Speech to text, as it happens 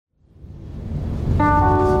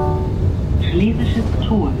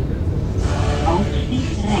Tor. Ausstieg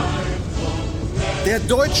rechts. Der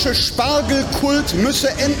deutsche Spargelkult müsse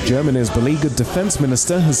enden. Germany's beleaguered defense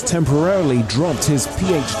minister has temporarily dropped his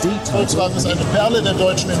PhD title. Volkswagen ist eine Perle der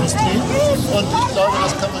deutschen Industrie und ich glaube,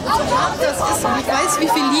 das kann man Ich weiß, wie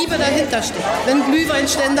viel Liebe dahinter steckt. Wenn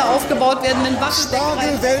Glühweinstände aufgebaut werden, wenn Waffen...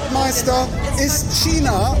 Spargel-Weltmeister ist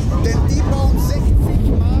China, denn die bauen 60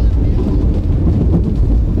 Mal...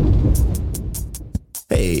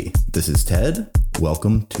 Hey, this is Ted.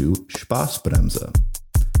 Welcome to Spaßbremse.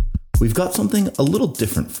 We've got something a little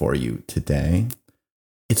different for you today.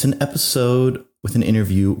 It's an episode with an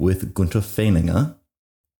interview with Gunther Fehlinger.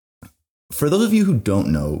 For those of you who don't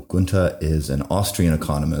know, Gunther is an Austrian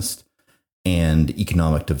economist and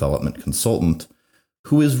economic development consultant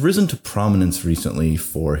who has risen to prominence recently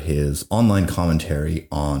for his online commentary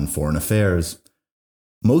on foreign affairs,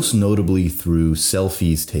 most notably through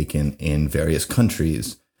selfies taken in various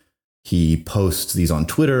countries. He posts these on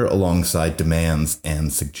Twitter alongside demands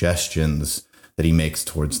and suggestions that he makes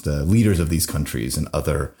towards the leaders of these countries and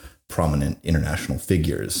other prominent international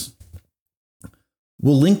figures.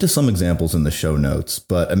 We'll link to some examples in the show notes,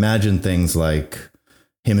 but imagine things like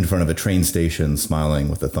him in front of a train station smiling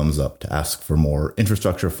with a thumbs up to ask for more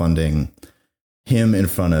infrastructure funding, him in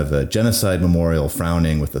front of a genocide memorial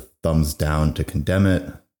frowning with a thumbs down to condemn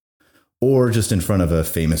it, or just in front of a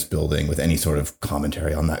famous building with any sort of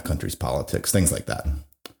commentary on that country's politics, things like that.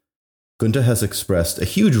 Gunther has expressed a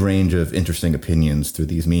huge range of interesting opinions through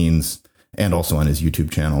these means and also on his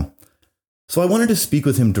YouTube channel. So I wanted to speak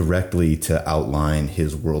with him directly to outline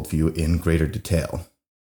his worldview in greater detail.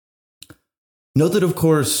 Note that, of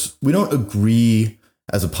course, we don't agree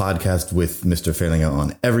as a podcast with Mr. Fehlinger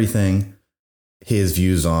on everything. His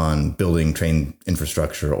views on building train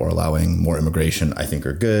infrastructure or allowing more immigration, I think,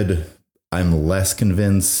 are good. I'm less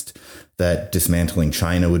convinced that dismantling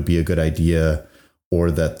China would be a good idea, or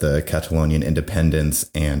that the Catalonian independence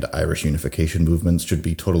and Irish unification movements should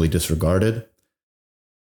be totally disregarded.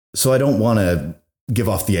 So I don't want to give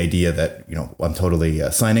off the idea that, I'm totally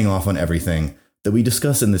signing off on everything that we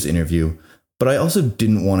discuss in this interview, but I also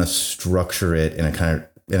didn't want to structure it in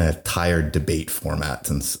a tired debate format,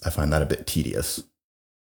 since I find that a bit tedious.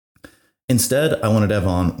 Instead, I wanted to have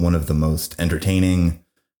on one of the most entertaining,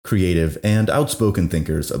 creative, and outspoken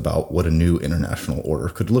thinkers about what a new international order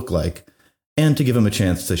could look like, and to give him a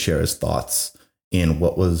chance to share his thoughts in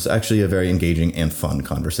what was actually a very engaging and fun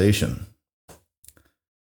conversation.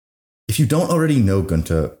 If you don't already know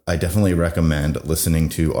Gunther, I definitely recommend listening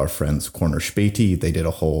to our friends Corner Späti. They did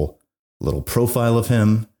a whole little profile of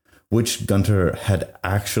him, which Gunther had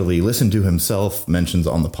actually listened to himself, mentions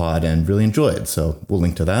on the pod, and really enjoyed. So we'll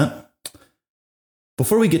link to that.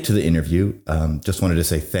 Before we get to the interview, just wanted to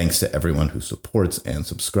say thanks to everyone who supports and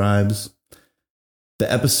subscribes.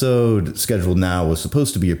 The episode scheduled now was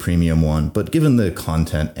supposed to be a premium one, but given the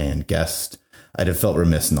content and guest, I'd have felt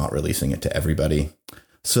remiss not releasing it to everybody.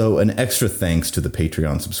 So an extra thanks to the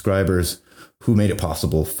Patreon subscribers who made it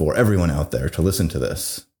possible for everyone out there to listen to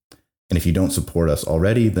this. And if you don't support us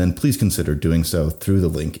already, then please consider doing so through the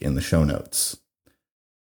link in the show notes.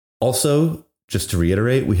 Also, just to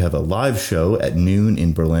reiterate, we have a live show at noon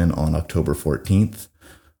in Berlin on October 14th.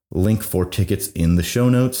 Link for tickets in the show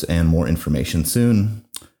notes and more information soon.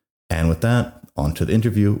 And with that, on to the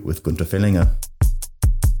interview with Gunther Fehlinger.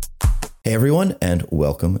 Hey everyone, and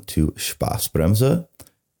welcome to Spaßbremse.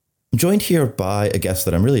 I'm joined here by a guest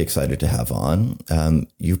that I'm really excited to have on.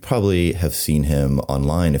 You probably have seen him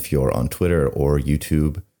online if you're on Twitter or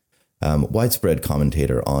YouTube. Widespread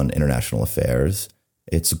commentator on international affairs.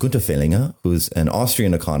 It's Gunther Fehlinger, who's an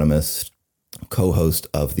Austrian economist, co-host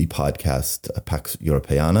of the podcast Pax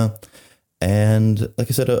Europeana, and, like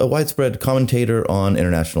I said, a widespread commentator on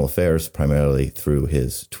international affairs, primarily through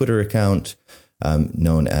his Twitter account,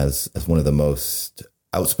 known as one of the most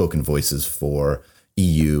outspoken voices for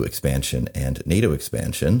EU expansion and NATO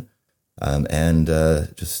expansion,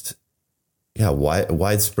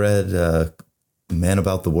 widespread man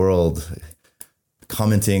about the world,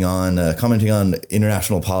 commenting on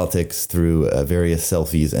international politics through various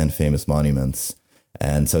selfies and famous monuments.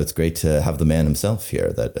 And so it's great to have the man himself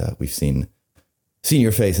here that we've seen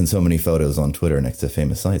your face in so many photos on Twitter next to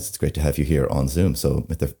famous sites. It's great to have you here on Zoom. So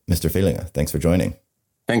Mr. Fehlinger, thanks for joining.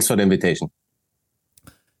 Thanks for the invitation.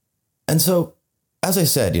 And so, as I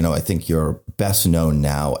said, I think you're best known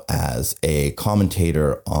now as a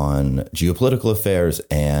commentator on geopolitical affairs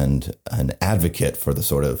and an advocate for the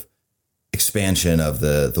sort of expansion of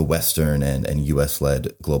the Western and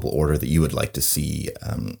U.S.-led global order that you would like to see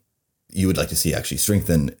actually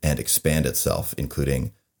strengthen and expand itself,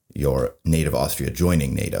 including your native Austria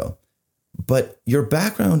joining NATO. But your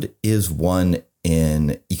background is one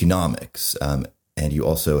in economics, and you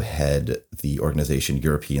also head the organization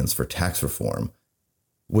Europeans for Tax Reform,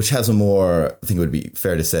 which has a more, I think it would be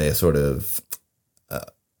fair to say, a sort of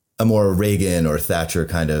a more Reagan or Thatcher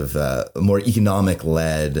kind of more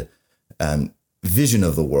economic-led vision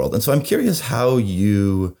of the world. And so I'm curious how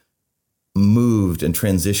you moved and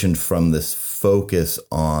transitioned from this focus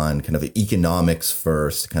on kind of economics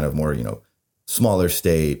first, kind of more, smaller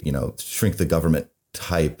state, shrink the government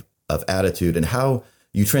type of attitude, and how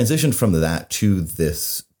you transitioned from that to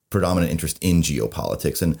this predominant interest in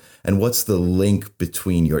geopolitics, and what's the link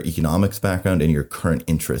between your economics background and your current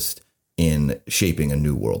interest in shaping a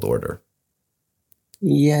new world order?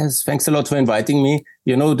 Yes, thanks a lot for inviting me.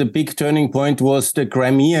 The big turning point was the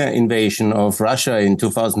Crimea invasion of Russia in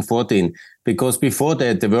 2014, because before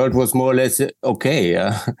that, the world was more or less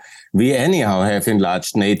okay. We anyhow have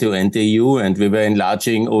enlarged NATO and the EU, and we were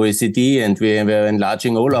enlarging OECD, and we were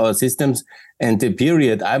enlarging all our systems. And the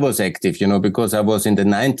period I was active, because I was in the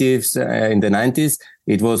 90s,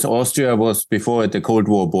 it was Austria was before at the Cold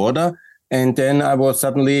War border. And then I was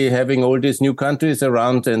suddenly having all these new countries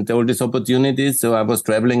around and all these opportunities. So I was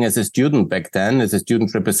traveling as a student back then, as a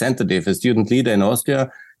student representative, a student leader in Austria,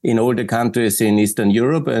 in all the countries in Eastern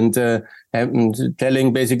Europe, and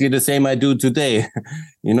telling basically the same I do today.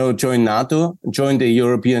 Join NATO, join the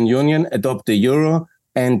European Union, adopt the euro,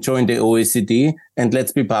 and join the OECD, and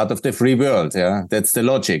let's be part of the free world. Yeah, that's the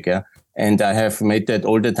logic. Yeah. And I have made that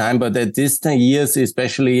all the time. But at these years,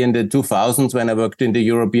 especially in the 2000s, when I worked in the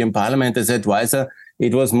European Parliament as advisor,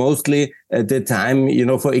 it was mostly at the time,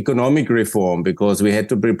 for economic reform, because we had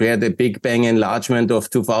to prepare the Big Bang enlargement of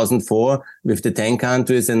 2004 with the 10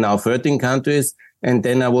 countries and now 13 countries. And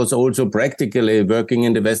then I was also practically working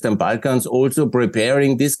in the Western Balkans, also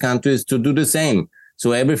preparing these countries to do the same.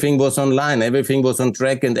 So everything was online, everything was on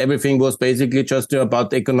track, and everything was basically just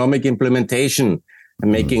about economic implementation.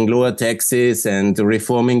 Making lower taxes and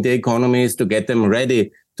reforming the economies to get them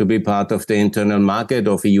ready to be part of the internal market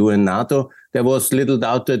of EU and NATO. There was little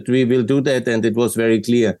doubt that we will do that, and it was very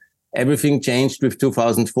clear. Everything changed with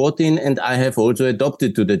 2014, and I have also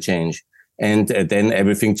adopted to the change. And then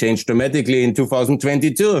everything changed dramatically in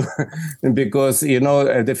 2022 because,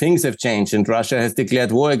 the things have changed, and Russia has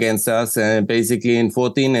declared war against us basically in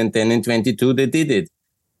 14, and then in 22 they did it.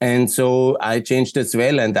 And so I changed as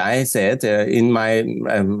well. And I said in my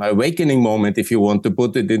awakening moment, if you want to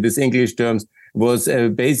put it in these English terms, was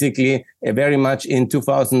basically very much in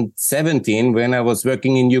 2017 when I was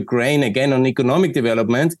working in Ukraine again on economic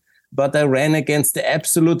development. But I ran against the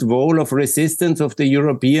absolute wall of resistance of the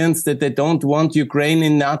Europeans that they don't want Ukraine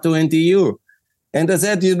in NATO and the EU. And I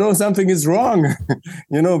said, something is wrong.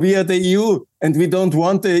 We are the EU and we don't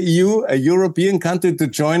want the EU, a European country, to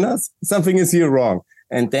join us. Something is here wrong.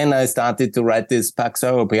 And then I started to write this Pax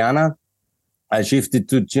Europiana. I shifted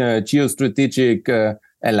to geostrategic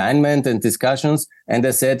alignment and discussions. And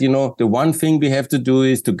I said, the one thing we have to do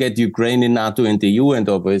is to get Ukraine in NATO and the EU and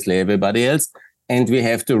obviously everybody else. And we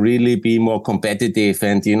have to really be more competitive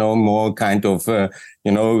and, more kind of,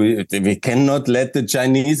 we cannot let the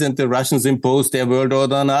Chinese and the Russians impose their world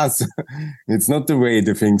order on us. It's not the way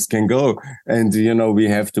the things can go. And, we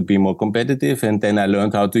have to be more competitive. And then I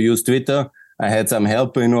learned how to use Twitter. I had some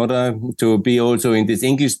help in order to be also in this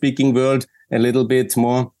English-speaking world a little bit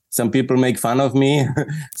more. Some people make fun of me.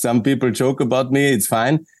 Some people joke about me. It's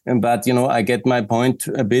fine. But, I get my point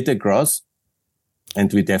a bit across.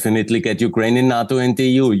 And we definitely get Ukraine in NATO and the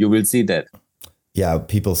EU. You will see that. Yeah,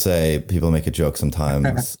 people make a joke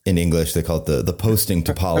sometimes in English. They call it the posting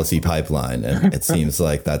to policy pipeline, and it seems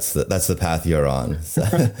like that's the path you're on. So,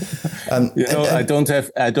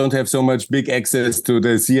 I don't have so much big access to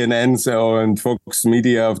the CNNs and Fox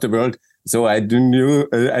Media of the world. So I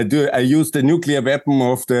use the nuclear weapon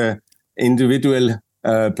of the individual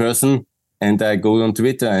person, and I go on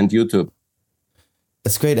Twitter and YouTube.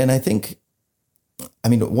 That's great, and I think.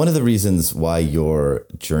 One of the reasons why your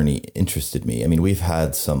journey interested me, we've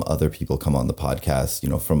had some other people come on the podcast,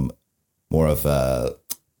 from more of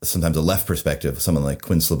sometimes a left perspective, someone like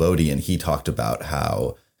Quinn Slobody, and he talked about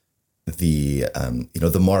how the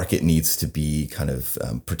market needs to be kind of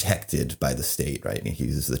protected by the state, right? And he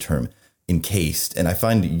uses the term encased. And I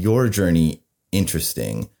find your journey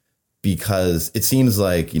interesting because it seems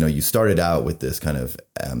like, you started out with this kind of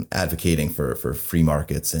advocating for free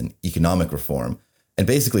markets and economic reform. And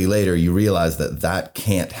basically later you realize that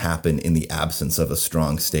can't happen in the absence of a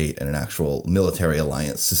strong state and an actual military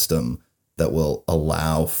alliance system that will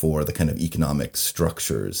allow for the kind of economic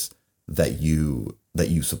structures that you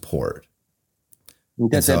support.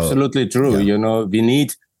 That's absolutely true. Yeah. We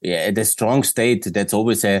need the strong state. That's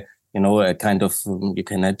always a a kind of, you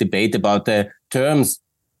can debate about the terms,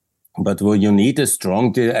 but you need a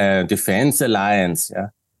strong defense alliance. Yeah?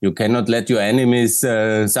 You cannot let your enemies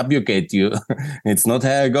subjugate you. It's not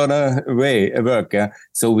gonna work. Yeah?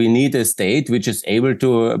 So we need a state which is able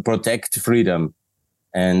to protect freedom.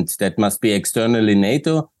 And that must be externally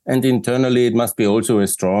NATO, and internally it must be also a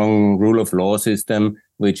strong rule of law system,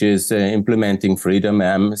 which is implementing freedom.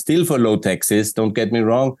 I'm still for low taxes, don't get me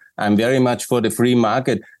wrong. I'm very much for the free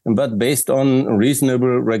market, but based on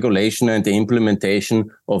reasonable regulation and the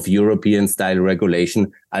implementation of European-style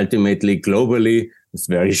regulation, ultimately globally. It's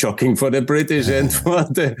very shocking for the British and for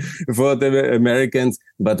the Americans,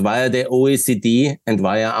 but via the OECD and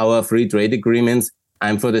via our free trade agreements,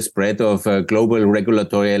 I'm for the spread of global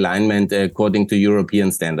regulatory alignment according to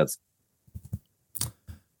European standards.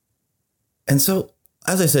 And so,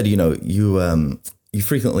 as I said, you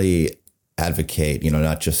frequently advocate,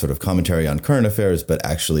 not just sort of commentary on current affairs, but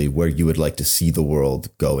actually where you would like to see the world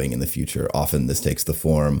going in the future. Often this takes the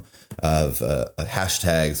form of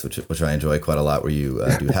hashtags, which I enjoy quite a lot, where you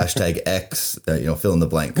do hashtag X, fill in the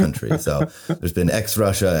blank country. So there's been X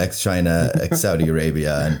Russia, X China, X Saudi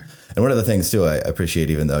Arabia. And one of the things, too, I appreciate,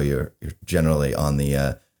 even though you're generally on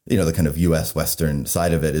the, the kind of U.S. Western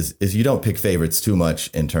side of it, is you don't pick favorites too much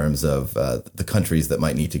in terms of the countries that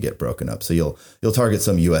might need to get broken up. So you'll target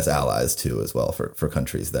some U.S. allies, too, as well, for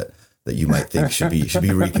countries that you might think should be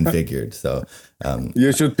reconfigured. So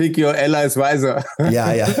you should pick your allies wiser.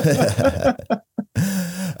 Yeah.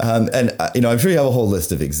 And, I'm sure you have a whole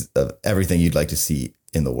list of everything you'd like to see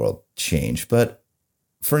in the world change. But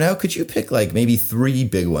for now, could you pick maybe 3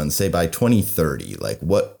 big ones, say by 2030?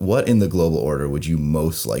 What in the global order would you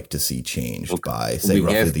most like to see changed by, say,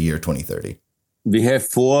 roughly the year 2030? We have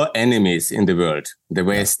 4 enemies in the world, the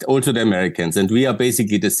West, also the Americans, and we are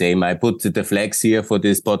basically the same. I put the flags here for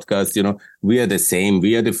this podcast. We are the same.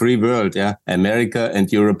 We are the free world. Yeah. America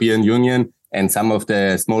and European Union and some of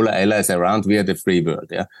the smaller allies around. We are the free world.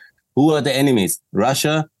 Yeah. Who are the enemies?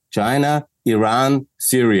 Russia, China, Iran,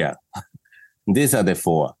 Syria. These are the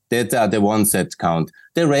 4. That are the ones that count.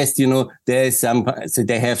 The rest,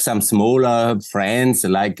 they have some smaller friends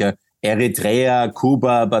like Eritrea,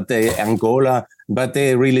 Cuba, Angola, but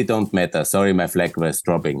they really don't matter. Sorry, my flag was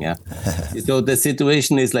dropping. Yeah. So the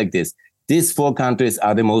situation is like this. These 4 countries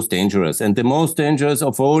are the most dangerous. And the most dangerous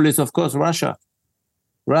of all is, of course, Russia.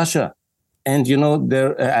 And,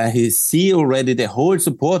 I see already the whole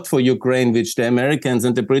support for Ukraine, which the Americans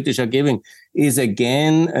and the British are giving, is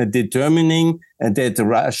again determining that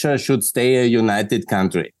Russia should stay a united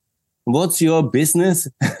country. What's your business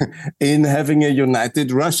in having a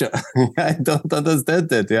united Russia? I don't understand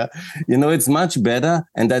that. Yeah. It's much better.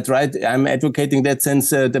 And I'm advocating that since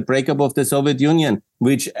the breakup of the Soviet Union,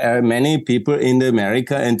 which many people in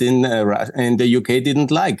America and in the UK didn't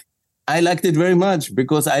like. I liked it very much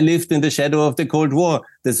because I lived in the shadow of the Cold War.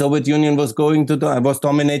 The Soviet Union was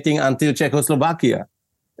dominating until Czechoslovakia.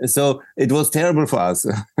 So it was terrible for us.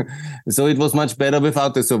 So it was much better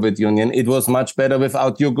without the Soviet Union. It was much better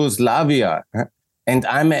without Yugoslavia. And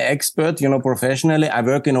I'm an expert, professionally. I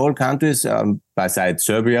work in all countries besides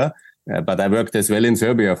Serbia, but I worked as well in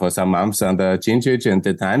Serbia for some months under Djindjic and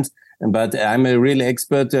the Times. But I'm a real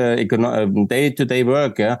expert day-to-day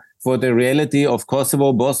work for the reality of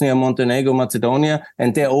Kosovo, Bosnia, Montenegro, Macedonia,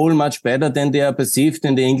 and they're all much better than they are perceived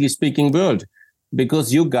in the English-speaking world.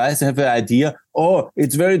 Because you guys have an idea,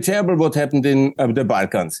 it's very terrible what happened in the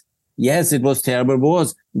Balkans. Yes, it was terrible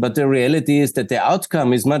wars, but the reality is that the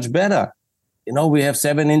outcome is much better. We have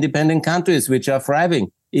 7 independent countries which are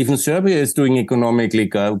thriving. Even Serbia is doing economically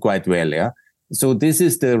quite well, yeah? So this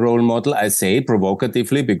is the role model, I say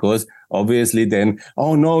provocatively, because obviously then,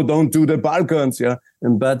 no, don't do the Balkans, yeah.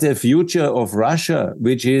 But the future of Russia,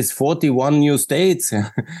 which is 41 new states,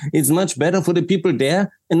 it's much better for the people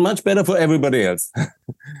there and much better for everybody else.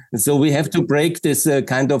 So we have to break this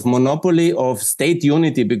kind of monopoly of state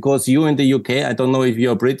unity, because you in the UK, I don't know if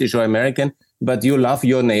you're British or American, but you love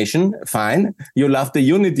your nation, fine. You love the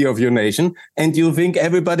unity of your nation, and you think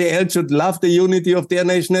everybody else should love the unity of their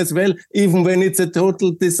nation as well, even when it's a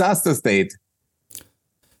total disaster state.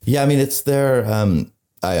 Yeah, I mean, it's there.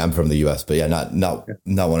 I'm from the US, but yeah, not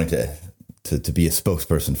wanting to be a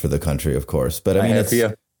spokesperson for the country, of course. But I mean, it's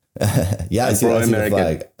here. Yeah, I see the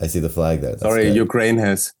flag. I see the flag there. That's Sorry, good. Ukraine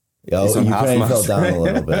has. Ukraine fell down a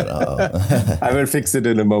little bit. I will fix it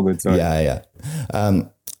in a moment. Sorry. Yeah.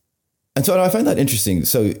 And so I find that interesting.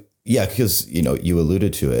 So yeah, because you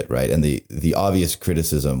alluded to it, right? And the obvious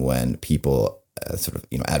criticism when people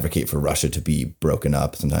advocate for Russia to be broken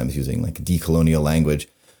up, sometimes using like decolonial language.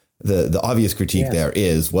 The obvious critique there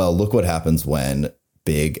is, well, look what happens when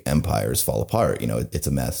big empires fall apart. It's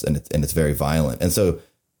a mess, and it's very violent. And so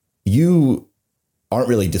you aren't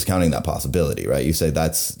really discounting that possibility, right? You say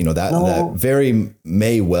that's, that very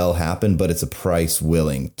may well happen, but it's a price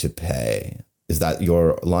willing to pay. Is that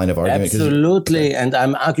your line of argument? Absolutely. And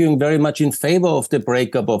I'm arguing very much in favor of the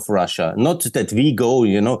breakup of Russia. Not that we go,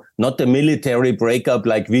 not the military breakup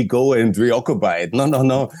like we go and we occupy it.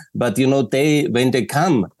 No. But, when they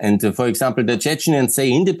come and, for example, the Chechens say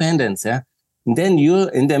independence, then you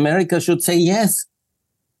in the America should say yes.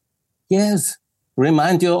 Yes.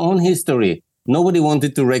 Remind your own history. Nobody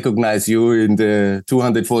wanted to recognize you in the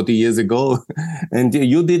 240 years ago. And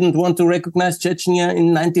you didn't want to recognize Chechnya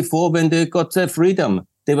in 94 when they got their freedom.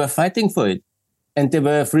 They were fighting for it. And they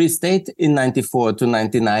were a free state in 94 to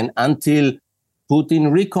 99 until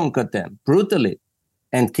Putin reconquered them brutally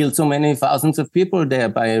and killed so many thousands of people there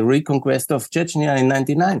by a reconquest of Chechnya in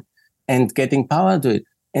 99 and getting power to it.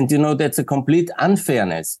 And, that's a complete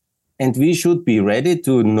unfairness. And we should be ready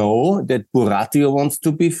to know that Burятия wants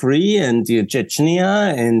to be free, and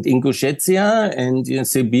Chechnya and Ingushetia and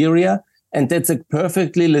Siberia. And that's a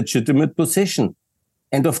perfectly legitimate position.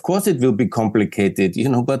 And of course it will be complicated,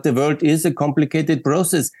 but the world is a complicated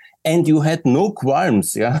process. And you had no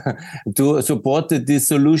qualms, to support the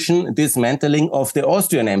dismantling of the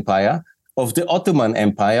Austrian Empire, of the Ottoman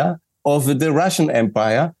Empire, of the Russian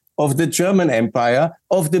Empire, of the German Empire,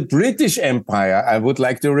 of the British Empire. I would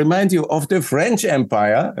like to remind you of the French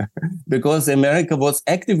Empire, because America was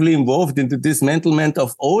actively involved in the dismantlement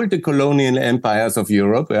of all the colonial empires of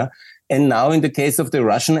Europe. Yeah? And now in the case of the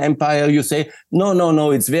Russian Empire, you say,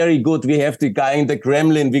 no, it's very good. We have the guy in the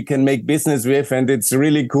Kremlin we can make business with, and it's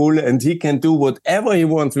really cool. And he can do whatever he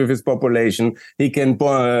wants with his population. He can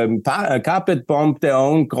carpet bomb their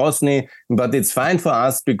own Grozny, but it's fine for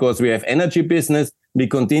us because we have energy business. We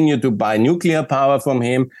continue to buy nuclear power from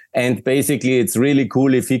him. And basically, it's really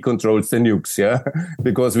cool if he controls the nukes,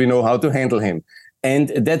 because we know how to handle him. And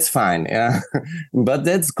that's fine, but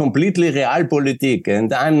that's completely realpolitik.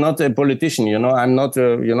 And I'm not a politician, I'm not,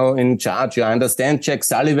 in charge. I understand Jack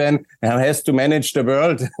Sullivan has to manage the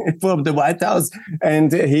world from the White House,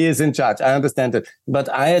 and he is in charge. I understand that. But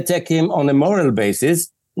I attack him on a moral basis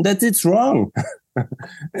that it's wrong.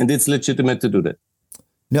 And it's legitimate to do that.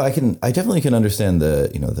 No, I definitely can understand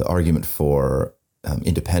the argument for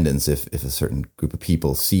independence if a certain group of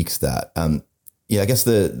people seeks that. I guess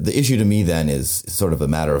the issue to me then is sort of a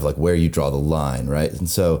matter of like where you draw the line, right? And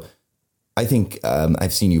so I think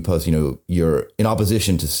I've seen you post, you're in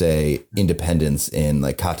opposition to, say, independence in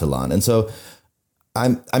like Catalan. And so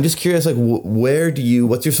I'm just curious, like,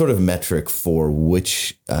 what's your sort of metric for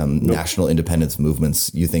which national independence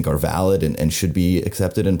movements you think are valid and should be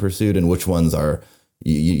accepted and pursued, and which ones are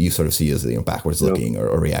you sort of see as backwards looking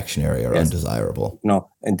or reactionary or undesirable? No,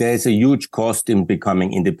 and there's a huge cost in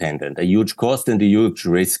becoming independent, a huge cost and a huge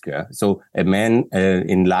risk. So a man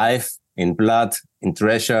in life, in blood, in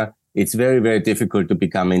treasure, it's very, very difficult to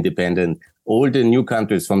become independent. All the new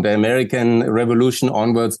countries from the American Revolution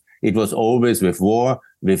onwards, it was always with war,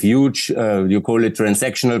 with huge, you call it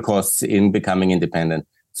transactional costs in becoming independent.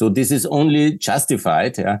 So this is only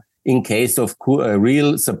justified in case of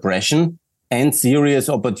real suppression and serious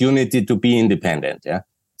opportunity to be independent.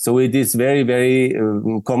 So it is very, very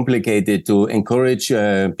complicated to encourage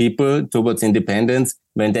people towards independence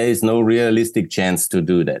when there is no realistic chance to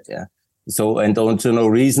do that. So, and also no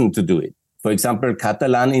reason to do it. For example,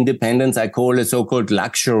 Catalan independence, I call a so-called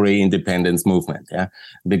luxury independence movement,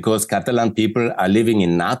 because Catalan people are living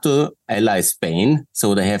in NATO ally Spain,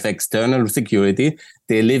 so they have external security.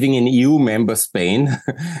 They're living in EU member Spain,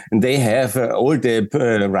 and they have all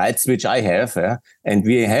the rights which I have, and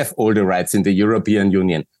we have all the rights in the European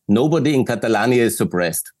Union. Nobody in Catalonia is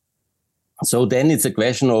suppressed. So then it's a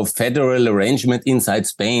question of federal arrangement inside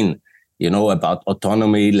Spain. About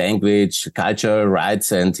autonomy, language, culture,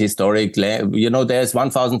 rights, and historic, there's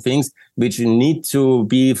 1,000 things which need to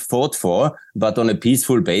be fought for, but on a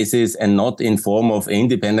peaceful basis and not in form of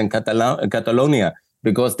independent Catalonia,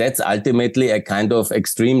 because that's ultimately a kind of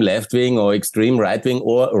extreme left-wing or extreme right-wing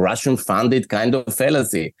or Russian-funded kind of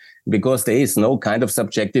fallacy, because there is no kind of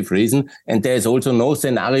subjective reason. And there is also no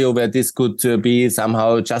scenario where this could be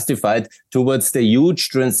somehow justified towards the huge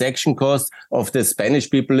transaction costs of the Spanish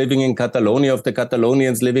people living in Catalonia, of the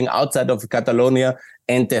Catalonians living outside of Catalonia,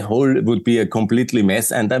 and the whole would be a completely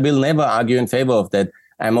mess. And I will never argue in favor of that.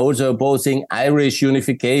 I'm also opposing Irish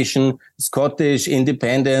unification, Scottish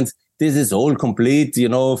independence. This is all complete,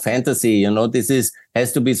 fantasy. This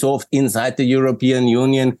has to be solved inside the European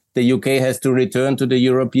Union. The UK has to return to the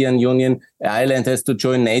European Union. Ireland has to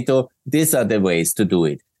join NATO. These are the ways to do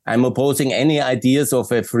it. I'm opposing any ideas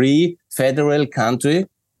of a free federal country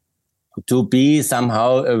to be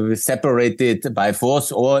somehow separated by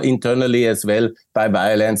force or internally as well by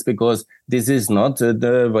violence, because this is not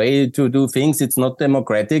the way to do things. It's not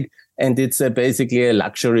democratic, and it's basically a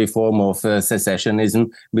luxury form of secessionism,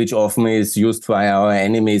 which often is used by our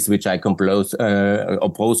enemies, which I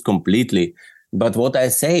oppose completely. But what I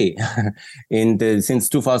say since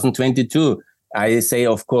 2022, I say,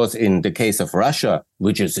 of course, in the case of Russia,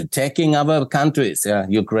 which is attacking other countries,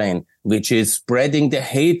 Ukraine, which is spreading the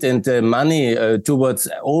hate and the money towards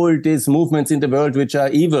all these movements in the world which are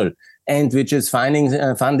evil, and which is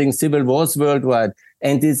funding civil wars worldwide,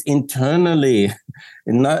 and is internally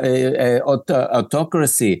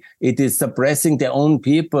autocracy. It is suppressing their own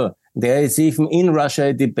people. There is even in Russia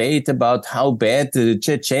a debate about how bad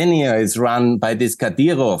Chechnya is run by this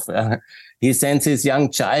Kadyrov. He sends his young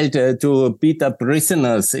child to beat up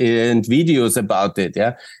prisoners and videos about it.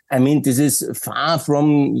 Yeah, I mean, this is far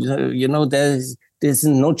from, there's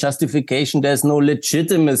no justification. There's no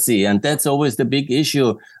legitimacy. And that's always the big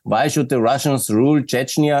issue. Why should the Russians rule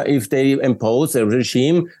Chechnya if they impose a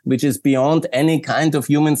regime which is beyond any kind of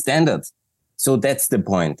human standards? So that's the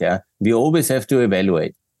point. Yeah, we always have to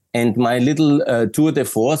evaluate. And my little tour de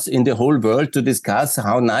force in the whole world to discuss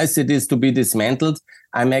how nice it is to be dismantled.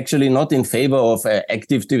 I'm actually not in favor of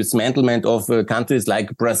active dismantlement of countries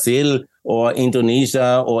like Brazil or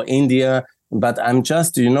Indonesia or India. But I'm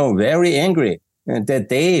just, very angry that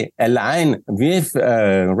they align with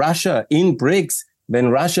Russia in BRICS when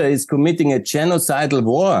Russia is committing a genocidal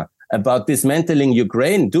war about dismantling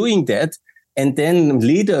Ukraine, doing that. And then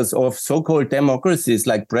leaders of so-called democracies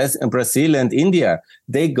like Brazil and India,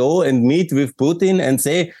 they go and meet with Putin and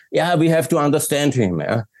say, yeah, we have to understand him.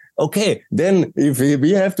 Yeah? Okay, then if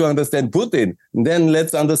we have to understand Putin, then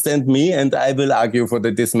let's understand me, and I will argue for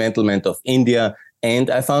the dismantlement of India. And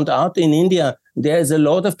I found out in India, there's a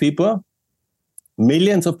lot of people,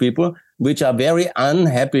 millions of people, which are very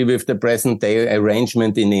unhappy with the present day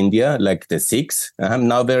arrangement in India, like the Sikhs. I'm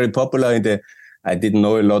now very popular I didn't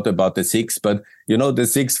know a lot about the Sikhs, but the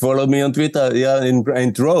Sikhs follow me on Twitter,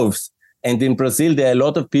 in droves. And in Brazil, there are a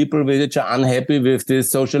lot of people which are unhappy with the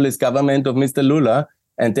socialist government of Mr. Lula,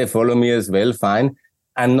 and they follow me as well. Fine.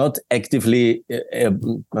 I'm not actively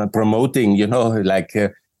promoting,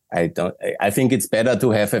 I think it's better to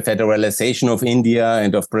have a federalization of India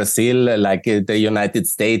and of Brazil, like the United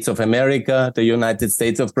States of America, the United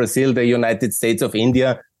States of Brazil, the United States of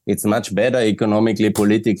India. It's much better economically,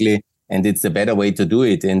 politically. And it's a better way to do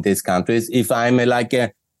it in these countries. If I'm like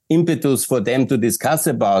a impetus for them to discuss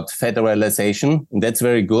about federalization, that's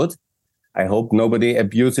very good. I hope nobody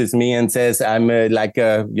abuses me and says I'm I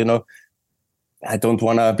don't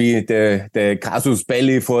want to be the casus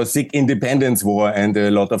belli for Sikh independence war and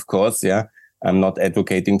a lot of course, yeah. I'm not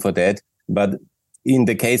advocating for that. But in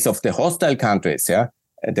the case of the hostile countries, yeah,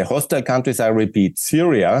 the hostile countries, I repeat,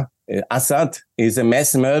 Syria, Assad is a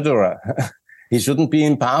mass murderer. He shouldn't be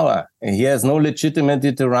in power. He has no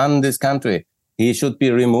legitimacy to run this country. He should be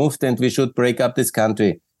removed and we should break up this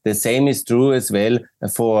country. The same is true as well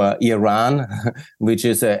for Iran, which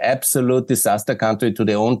is an absolute disaster country to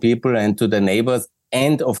their own people and to the neighbors.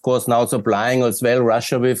 And of course, now supplying as well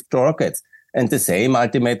Russia with rockets. And the same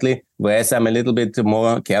ultimately, whereas I'm a little bit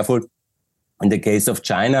more careful in the case of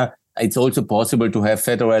China, it's also possible to have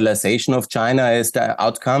federalization of China as the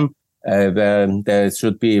outcome. There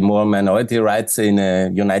should be more minority rights in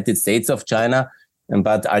United States of China.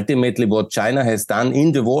 But ultimately what China has done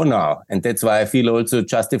in the war now, and that's why I feel also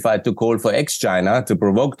justified to call for ex-China to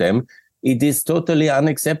provoke them, it is totally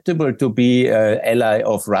unacceptable to be an ally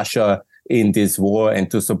of Russia in this war and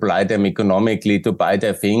to supply them economically, to buy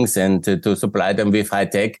their things and to supply them with high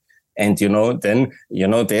tech. And, then,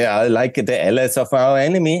 they are like the allies of our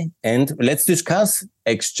enemy. And let's discuss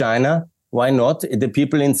ex-China. Why not? The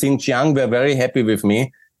people in Xinjiang were very happy with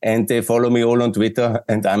me and they follow me all on Twitter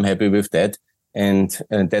and I'm happy with that. And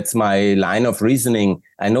that's my line of reasoning.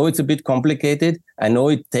 I know it's a bit complicated. I know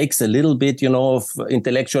it takes a little bit, of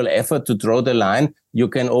intellectual effort to draw the line. You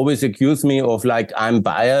can always accuse me of I'm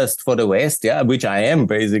biased for the West, yeah, which I am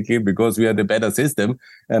basically because we are the better system.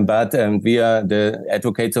 But we are the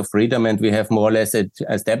advocates of freedom and we have more or less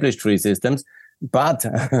established free systems. But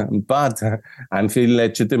I'm feeling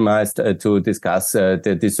legitimized to discuss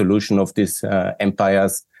the dissolution of these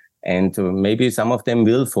empires, and maybe some of them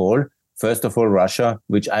will fall. First of all, Russia,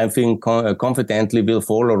 which I think confidently will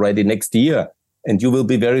fall already next year. And you will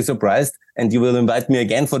be very surprised, and you will invite me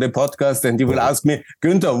again for the podcast, and you will ask me,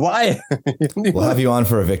 Gunther, why? We'll have you on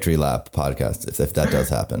for a Victory Lap podcast if that does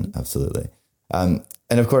happen. Absolutely. And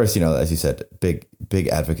of course, as you said, big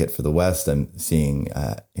advocate for the West. I'm seeing,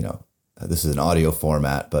 this is an audio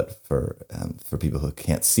format, but for people who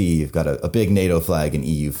can't see, you've got a big NATO flag, an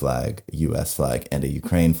EU flag, a US flag, and a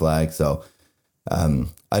Ukraine flag. So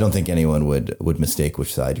I don't think anyone would mistake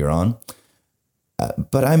which side you're on.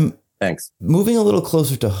 But I'm moving a little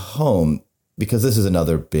closer to home, because this is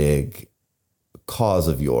another big cause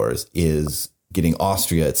of yours, is getting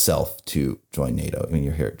Austria itself to join NATO. I mean,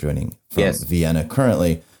 you're here joining from Vienna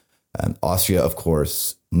currently. Austria, of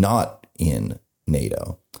course, not in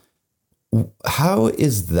NATO. How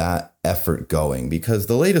is that effort going? Because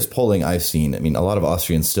the latest polling I've seen, I mean, a lot of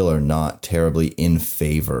Austrians still are not terribly in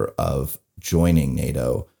favor of joining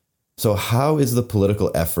NATO. So how is the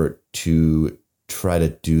political effort to try to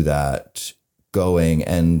do that going,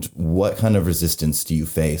 and what kind of resistance do you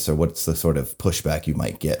face, or what's the sort of pushback you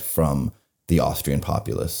might get from the Austrian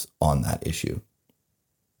populace on that issue?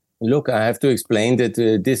 Look, I have to explain that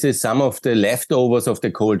this is some of the leftovers of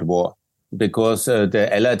the Cold War, because the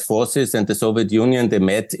Allied forces and the Soviet Union, they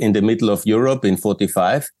met in the middle of Europe in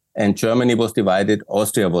 1945, and Germany was divided.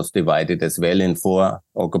 Austria was divided as well in 4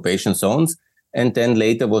 occupation zones. And then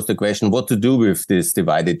later was the question, what to do with this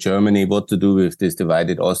divided Germany, what to do with this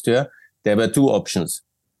divided Austria. There were 2 options: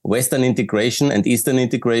 Western integration and Eastern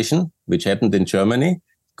integration, which happened in Germany,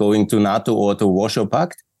 going to NATO or to Warsaw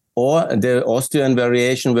Pact, or the Austrian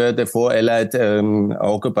variation, where the 4 Allied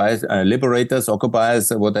occupiers,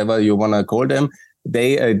 whatever you want to call them,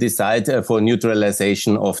 they decide for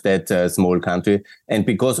neutralization of that small country. And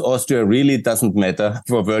because Austria really doesn't matter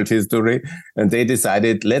for world history, and they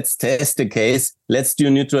decided, let's test the case, let's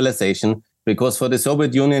do neutralization, because for the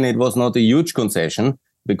Soviet Union, it was not a huge concession,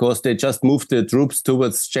 because they just moved the troops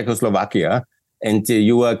towards Czechoslovakia, and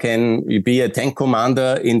you can be a tank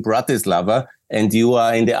commander in Bratislava, and you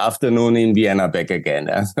are in the afternoon in Vienna back again.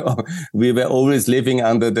 So we were always living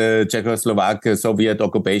under the Czechoslovak Soviet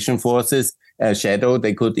occupation forces shadow.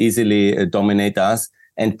 They could easily dominate us.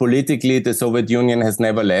 And politically, the Soviet Union has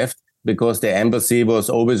never left, because the embassy was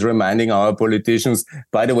always reminding our politicians,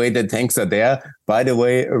 by the way, the tanks are there. By the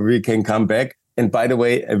way, we can come back. And by the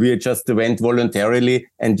way, we just went voluntarily,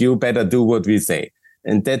 and you better do what we say.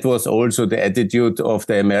 And that was also the attitude of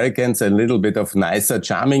the Americans, a little bit of nicer,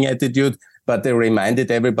 charming attitude. But they reminded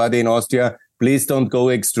everybody in Austria, please don't go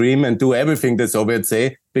extreme and do everything the Soviets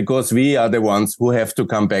say, because we are the ones who have to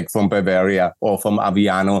come back from Bavaria or from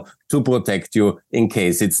Aviano to protect you in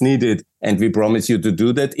case it's needed. And we promise you to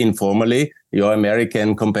do that informally. Your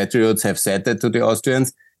American compatriots have said that to the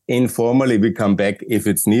Austrians. Informally, we come back if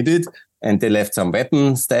it's needed. And they left some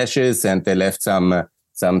weapon stashes, and they left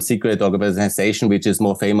some secret organization, which is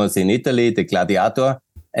more famous in Italy, the Gladiator,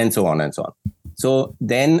 and so on and so on. So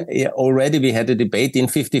then already we had a debate in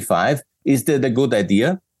 1955. Is that a good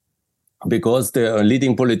idea? Because the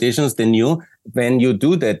leading politicians, they knew when you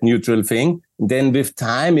do that neutral thing, then with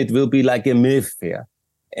time it will be like a myth here.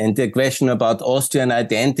 And the question about Austrian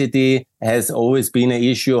identity has always been an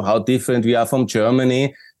issue, how different we are from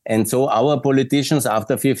Germany. And so our politicians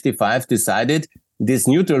after 1955 decided this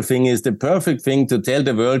neutral thing is the perfect thing to tell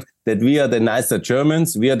the world that we are the nicer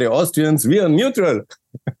Germans, we are the Austrians, we are neutral.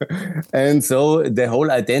 And so the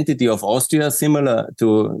whole identity of Austria, similar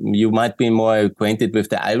to, you might be more acquainted with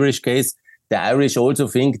the Irish case. The Irish also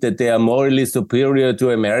think that they are morally superior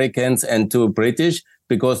to Americans and to British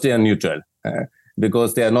because they are neutral,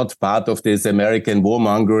 because they are not part of this American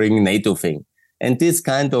warmongering NATO thing. And this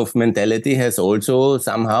kind of mentality has also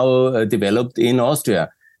somehow developed in Austria.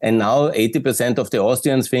 And now 80% of the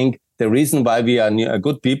Austrians think the reason why we are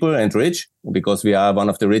good people and rich, because we are one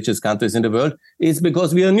of the richest countries in the world, is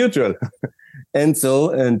because we are neutral. And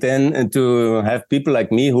then to have people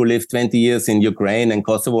like me who lived 20 years in Ukraine and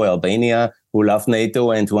Kosovo, Albania, who love NATO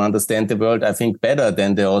and who understand the world, I think better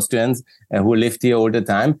than the Austrians who lived here all the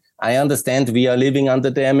time. I understand we are living under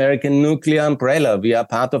the American nuclear umbrella. We are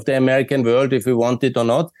part of the American world if we want it or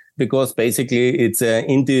not, because basically it's an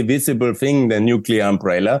indivisible thing, the nuclear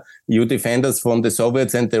umbrella. You defend us from the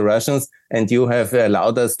Soviets and the Russians, and you have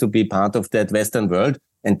allowed us to be part of that Western world.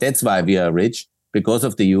 And that's why we are rich, because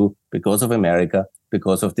of the EU, because of America,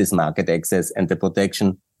 because of this market access and the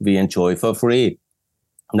protection we enjoy for free.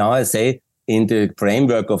 Now I say, in the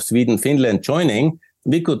framework of Sweden, Finland joining,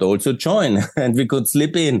 we could also join and we could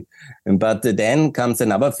slip in. But then comes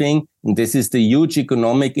another thing. And this is the huge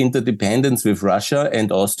economic interdependence with Russia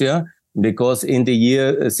and Austria, because in the year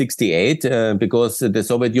 1968, because the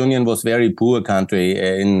Soviet Union was very poor country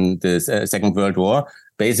in the Second World War,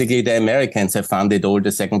 basically the Americans have funded all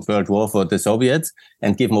the Second World War for the Soviets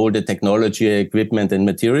and given all the technology, equipment and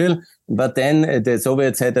material. But then the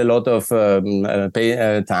Soviets had a lot of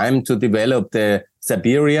time to develop the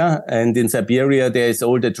Siberia. And in Siberia, there is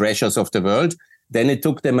all the treasures of the world. Then it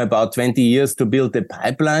took them about 20 years to build the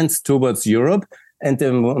pipelines towards Europe. And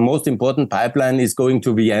the most important pipeline is going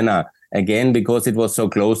to Vienna. Again, because it was so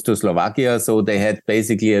close to Slovakia. So they had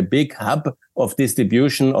basically a big hub of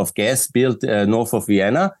distribution of gas built north of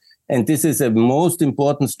Vienna. And this is a most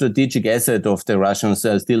important strategic asset of the Russians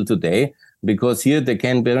still today, because here they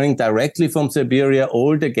can bring directly from Siberia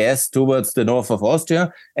all the gas towards the north of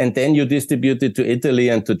Austria. And then you distribute it to Italy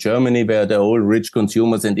and to Germany, where the all rich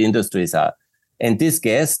consumers and industries are. And this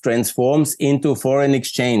gas transforms into foreign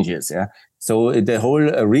exchanges. Yeah? So the whole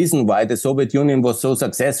reason why the Soviet Union was so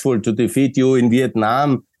successful to defeat you in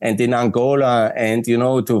Vietnam and in Angola and,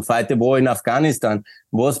 to fight the war in Afghanistan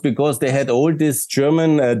was because they had all these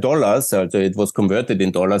German dollars. So it was converted in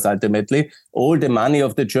dollars ultimately, all the money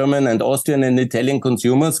of the German and Austrian and Italian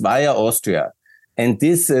consumers via Austria. And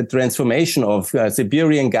this transformation of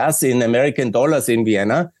Siberian gas in American dollars in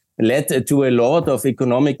Vienna led to a lot of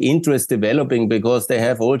economic interest developing, because they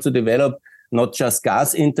have also developed not just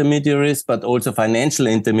gas intermediaries, but also financial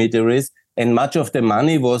intermediaries. And much of the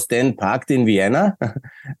money was then parked in Vienna.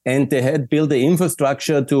 And they had built the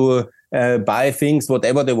infrastructure to buy things,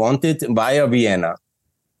 whatever they wanted, via Vienna.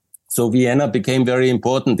 So Vienna became very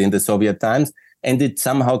important in the Soviet times. And it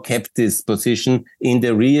somehow kept this position in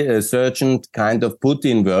the resurgent kind of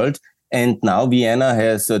Putin world. And now Vienna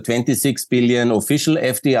has 26 billion official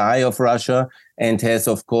FDI of Russia, and has,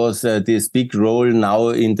 of course, this big role now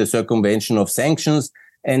in the circumvention of sanctions.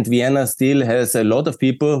 And Vienna still has a lot of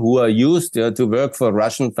people who are used to work for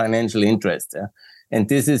Russian financial interests. And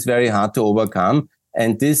this is very hard to overcome.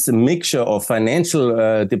 And this mixture of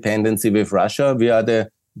financial dependency with Russia, we are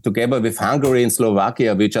together with Hungary and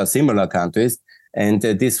Slovakia, which are similar countries. And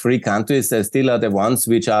these three countries still are the ones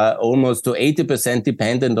which are almost to 80%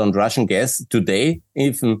 dependent on Russian gas today,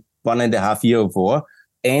 even 1.5 years of war.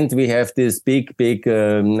 And we have this big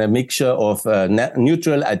mixture of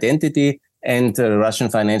neutral identity and Russian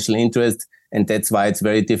financial interest. And that's why it's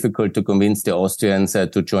very difficult to convince the Austrians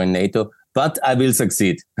to join NATO. But I will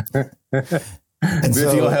succeed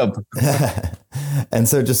with your help. And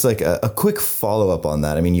so just like a quick follow-up on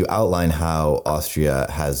that. I mean, you outline how Austria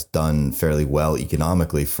has done fairly well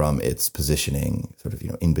economically from its positioning sort of,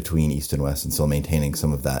 in between East and West, and still maintaining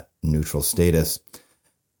some of that neutral status.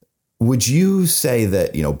 Would you say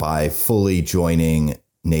that, by fully joining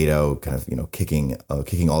NATO, kind of, kicking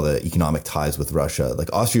all the economic ties with Russia, like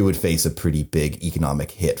Austria would face a pretty big economic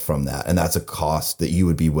hit from that, and that's a cost that you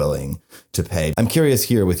would be willing to pay? I'm curious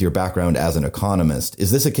here, with your background as an economist, is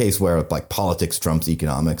this a case where like politics trumps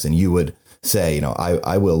economics, and you would say,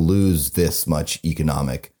 I will lose this much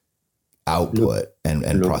economic output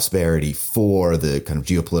and prosperity for the kind of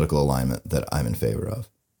geopolitical alignment that I'm in favor of?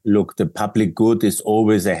 Look, the public good is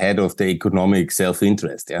always ahead of the economic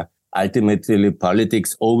self-interest. Yeah. Ultimately,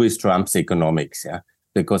 politics always trumps economics. Yeah.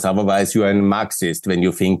 Because otherwise you are a Marxist when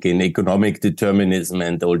you think in economic determinism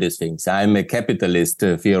and all these things. I'm a capitalist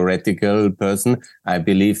theoretical person. I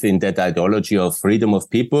believe in that ideology of freedom of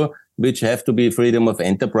people, which have to be freedom of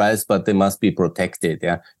enterprise, but they must be protected.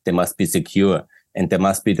 Yeah. They must be secure. And there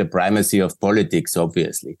must be the primacy of politics,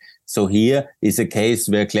 obviously. So here is a case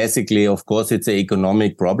where classically, of course, it's an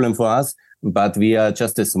economic problem for us, but we are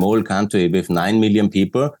just a small country with 9 million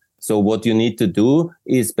people. So what you need to do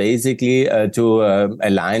is basically to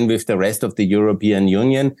align with the rest of the European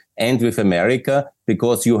Union and with America,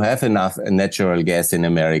 because you have enough natural gas in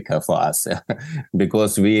America for us.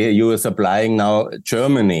 Because you are supplying now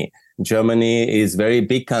Germany. Germany is a very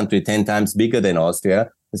big country, 10 times bigger than Austria.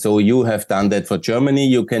 So you have done that for Germany.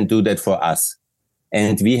 You can do that for us.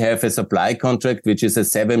 And we have a supply contract, which is a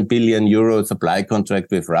 7 billion euro supply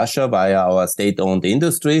contract with Russia via our state-owned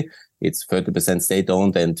industry. It's 30%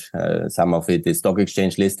 state-owned, and some of it is stock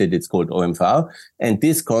exchange listed. It's called OMV. And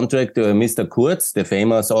this contract, Mr. Kurz, the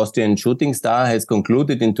famous Austrian shooting star, has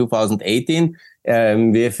concluded in 2018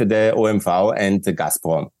 with the OMV and the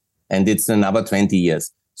Gazprom. And it's another 20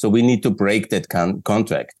 years. So we need to break that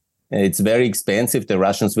contract. It's very expensive. The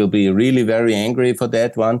Russians will be really very angry for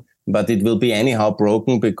that one, but it will be anyhow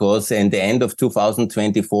broken, because in the end of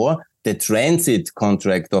 2024, the transit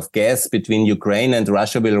contract of gas between Ukraine and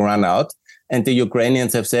Russia will run out. And the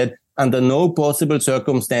Ukrainians have said, under no possible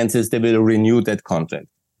circumstances, they will renew that contract.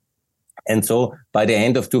 And so by the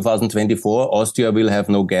end of 2024, Austria will have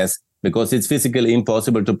no gas, because it's physically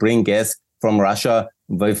impossible to bring gas from Russia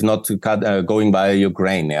with not going via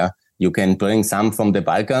Ukraine. Yeah. You can bring some from the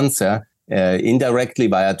Balkans, indirectly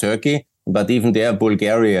via Turkey, but even there,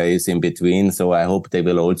 Bulgaria is in between. So I hope they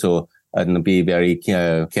will also be very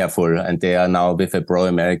careful. And they are now with a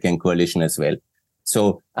pro-American coalition as well.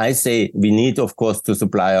 So I say we need, of course, to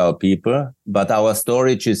supply our people, but our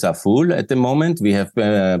storages are full at the moment. We have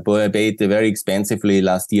paid very expensively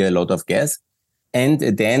last year a lot of gas. And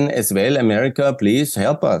then as well, America, please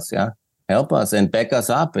help us. Yeah. Help us and back us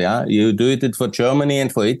up. Yeah. You do it for Germany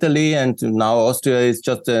and for Italy. And now Austria is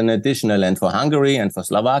just an additional, and for Hungary and for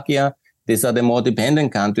Slovakia. These are the more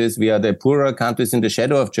dependent countries. We are the poorer countries in the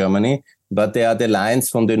shadow of Germany, but they are the lines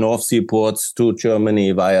from the North Sea ports to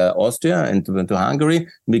Germany via Austria and to Hungary.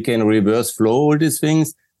 We can reverse flow all these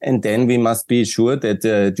things. And then we must be sure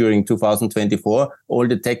that during 2024, all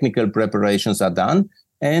the technical preparations are done.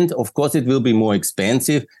 And of course, it will be more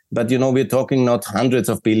expensive. But, we're talking not hundreds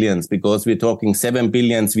of billions, because we're talking 7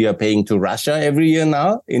 billions we are paying to Russia every year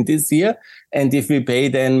now in this year. And if we pay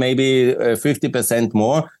then maybe 50%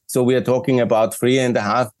 more, so we are talking about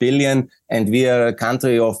 3.5 billion, and we are a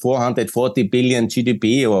country of 440 billion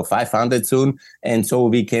GDP, or 500 soon. And so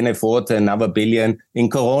we can afford another billion. In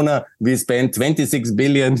Corona, we spent 26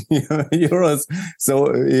 billion euros.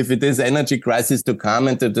 So if it is energy crisis to come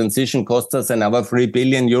and the transition costs us another 3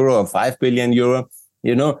 billion euro or 5 billion euro,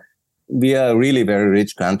 we are a really very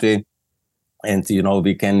rich country, and,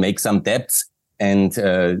 we can make some debts. And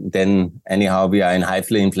then anyhow, we are in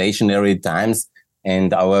highly inflationary times,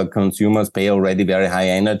 and our consumers pay already very high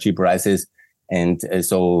energy prices. And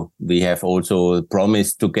so we have also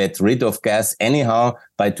promised to get rid of gas anyhow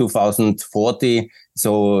by 2040.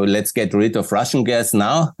 So let's get rid of Russian gas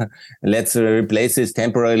now. Let's replace this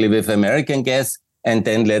temporarily with American gas. And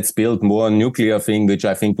then let's build more nuclear thing, which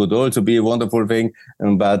I think would also be a wonderful thing.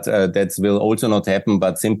 But that will also not happen,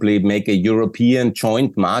 but simply make a European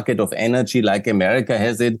joint market of energy like America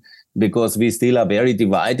has it, because we still are very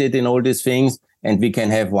divided in all these things. And we can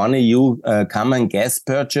have one EU common gas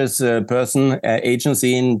purchase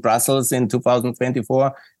agency in Brussels in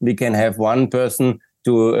 2024. We can have one person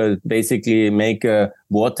to basically make a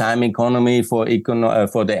wartime economy for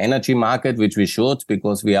the energy market, which we should,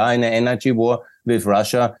 because we are in an energy war with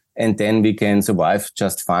Russia. And then we can survive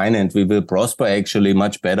just fine, and we will prosper actually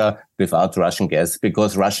much better without Russian gas,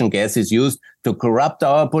 because Russian gas is used to corrupt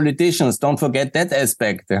our politicians. Don't forget that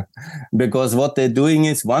aspect, because what they're doing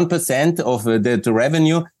is 1% of the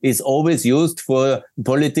revenue is always used for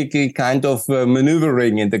political kind of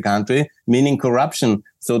maneuvering in the country, meaning corruption.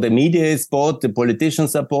 So the media is bought, the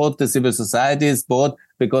politicians are bought, the civil society is bought,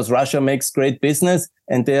 because Russia makes great business,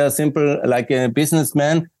 and they are simple like a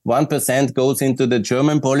businessman. 1% goes into the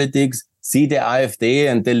German politics. See the AfD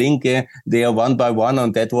and the Linke, they are one by one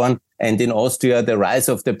on that one. And in Austria, the rise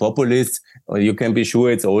of the populists, you can be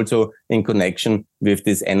sure it's also in connection with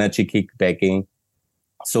this energy kickbacking.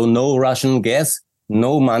 So no Russian gas,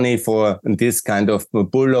 no money for this kind of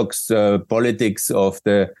bullocks politics of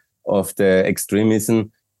the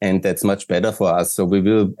extremism. And that's much better for us. So we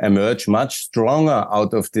will emerge much stronger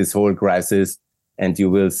out of this whole crisis. And you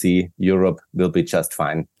will see Europe will be just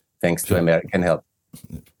fine, thanks to American help.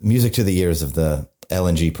 Music to the ears of the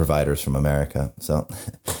LNG providers from America. So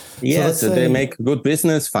they make good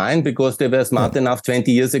business, fine, because they were smart enough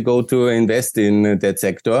 20 years ago to invest in that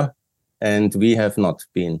sector. And we have not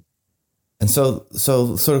been. And so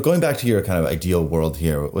sort of going back to your kind of ideal world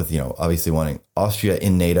here with, obviously wanting Austria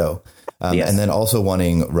in NATO, yes, and then also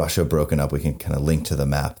wanting Russia broken up. We can kind of link to the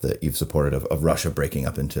map that you've supported of Russia breaking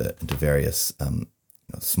up into various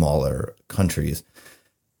smaller countries.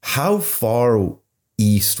 How far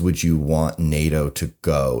east would you want NATO to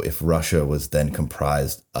go if Russia was then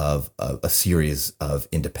comprised of a series of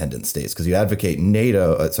independent states? Because you advocate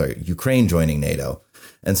Ukraine joining NATO.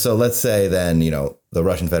 And so let's say then, the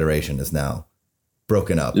Russian Federation is now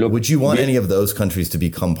broken up. Look, would you want any of those countries to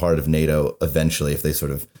become part of NATO eventually if they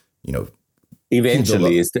sort of,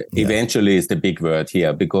 Eventually is the big word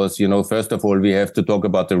here, because, first of all, we have to talk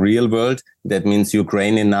about the real world. That means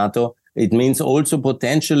Ukraine in NATO. It means also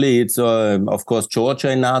potentially it's, of course,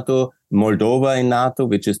 Georgia in NATO, Moldova in NATO,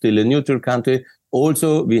 which is still a neutral country.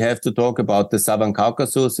 Also, we have to talk about the Southern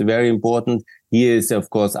Caucasus, very important. Here is, of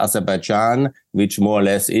course, Azerbaijan, which more or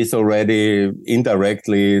less is already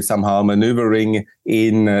indirectly somehow maneuvering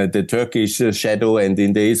in the Turkish shadow and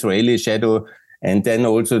in the Israeli shadow. And then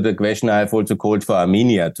also the question I've also called for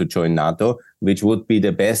Armenia to join NATO, which would be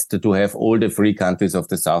the best to have all the three countries of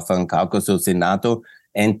the Southern Caucasus in NATO.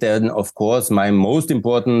 And then, of course, my emotional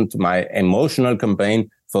campaign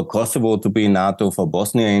for Kosovo to be in NATO, for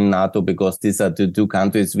Bosnia in NATO, because these are the two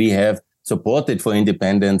countries we have supported for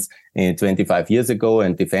independence 25 years ago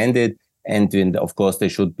and defended. And of course, there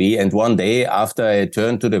should be. And one day after a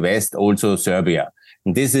turn to the West, also Serbia.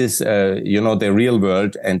 And this is, the real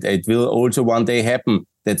world. And it will also one day happen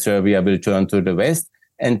that Serbia will turn to the West.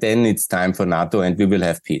 And then it's time for NATO and we will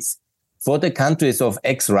have peace. For the countries of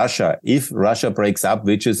ex-Russia, if Russia breaks up,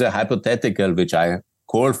 which is a hypothetical, which I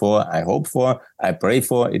call for, I hope for, I pray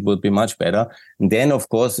for, it would be much better. And then, of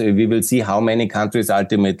course, we will see how many countries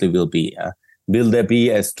ultimately will be. Will there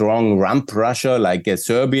be a strong rump Russia like a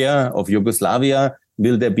Serbia of Yugoslavia?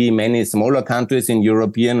 Will there be many smaller countries in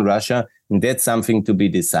European Russia? And that's something to be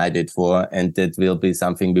decided for, and that will be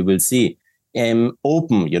something we will see.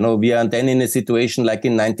 Open, we are then in a situation like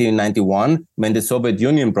in 1991 when the Soviet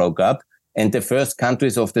Union broke up, and the first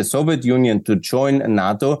countries of the Soviet Union to join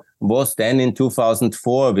NATO was then in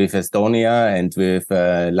 2004 with Estonia and with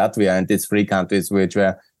Latvia, and these three countries which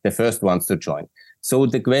were the first ones to join. So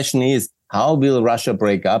the question is, how will Russia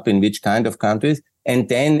break up, in which kind of countries? And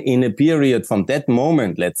then in a period from that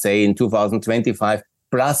moment, let's say in 2025,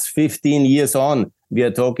 plus 15 years on, we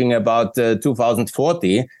are talking about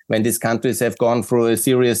 2040, when these countries have gone through a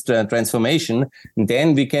serious transformation. And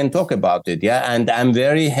then we can talk about it. Yeah. And I'm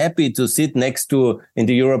very happy to sit next to, in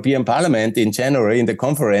the European Parliament in January, in the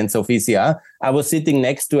conference of ECR, I was sitting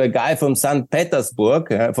next to a guy from St. Petersburg,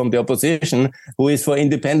 from the opposition, who is for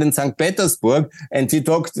independent St. Petersburg. And he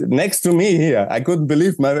talked next to me here. I couldn't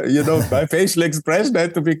believe my facial expression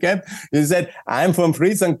had to be kept. He said, I'm from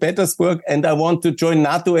Free St. Petersburg and I want to join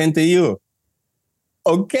NATO and the EU.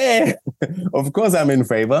 Okay. Of course, I'm in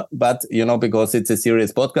favor, but, because it's a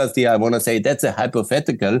serious podcast here, I want to say that's a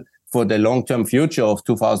hypothetical for the long-term future of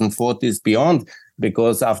 2040s beyond,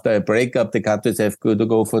 because after a breakup, the countries have to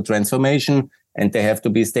go for transformation and they have to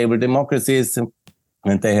be stable democracies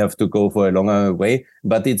and they have to go for a longer way.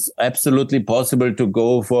 But it's absolutely possible to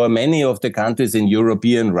go for many of the countries in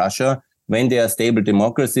European Russia, when they are stable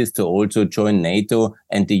democracies, to also join NATO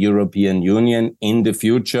and the European Union in the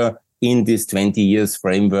future, in this 20 years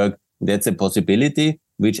framework. That's a possibility,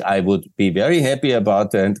 which I would be very happy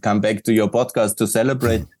about and come back to your podcast to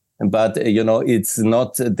celebrate. But, it's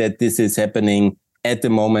not that this is happening at the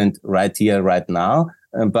moment, right here, right now.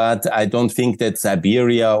 But I don't think that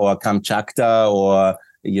Siberia or Kamchatka or,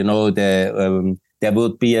 there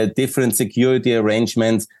would be a different security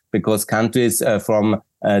arrangements, because countries from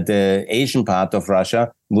the Asian part of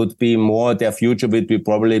Russia would be more, their future would be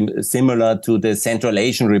probably similar to the Central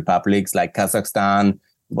Asian republics like Kazakhstan,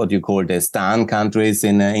 what you call the Stan countries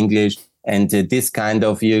in English, and this kind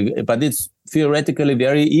of, but it's theoretically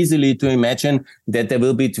very easily to imagine that there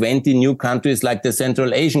will be 20 new countries like the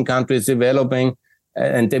Central Asian countries developing,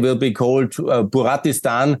 and they will be called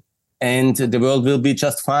Buratistan, and the world will be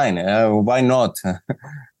just fine. Why not?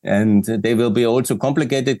 And they will be also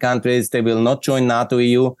complicated countries. They will not join NATO,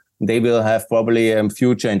 EU. They will have probably a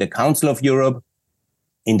future in the Council of Europe,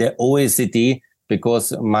 in the OECD,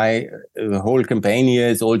 because my whole campaign here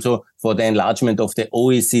is also for the enlargement of the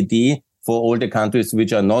OECD for all the countries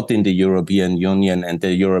which are not in the European Union and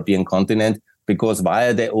the European continent, because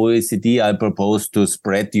via the OECD, I propose to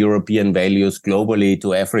spread European values globally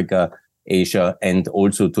to Africa, Asia, and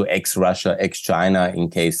also to ex-Russia, ex-China, in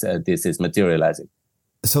case this is materializing.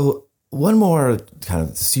 So one more kind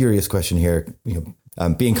of serious question here,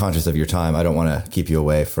 being conscious of your time, I don't want to keep you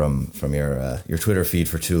away from your Twitter feed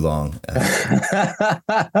for too long.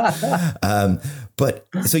 But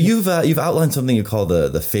so you've outlined something you call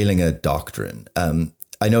the Fehlinger Doctrine.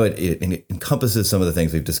 I know it encompasses some of the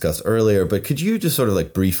things we've discussed earlier, but could you just sort of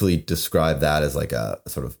like briefly describe that as like a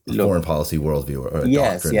sort of foreign policy worldview or a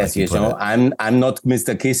doctrine? Yes. I'm not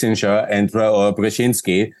Mr. Kissinger or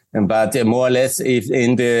Brzezinski, but more or less, if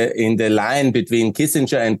in the line between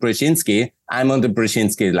Kissinger and Brzezinski, I'm on the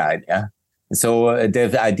Brzezinski line. Yeah. So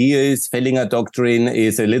the idea is Fehlinger Doctrine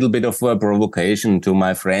is a little bit of a provocation to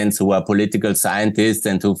my friends who are political scientists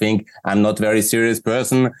and who think I'm not a very serious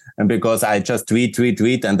person, and because I just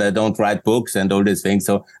tweet and I don't write books and all these things.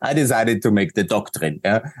 So I decided to make the doctrine.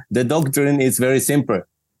 Yeah? The doctrine is very simple.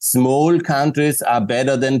 Small countries are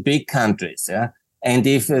better than big countries. Yeah? And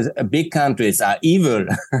if big countries are evil,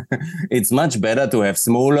 it's much better to have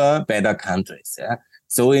smaller, better countries. Yeah?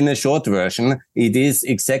 So in a short version, it is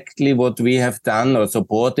exactly what we have done or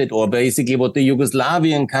supported, or basically what the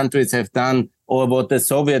Yugoslavian countries have done, or what the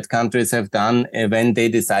Soviet countries have done when they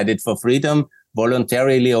decided for freedom,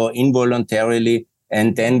 voluntarily or involuntarily.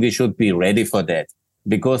 And then we should be ready for that,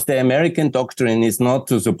 because the American doctrine is not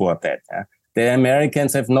to support that. The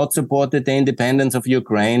Americans have not supported the independence of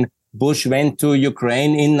Ukraine. Bush went to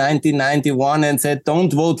Ukraine in 1991 and said,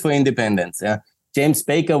 don't vote for independence. James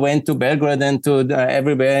Baker went to Belgrade and to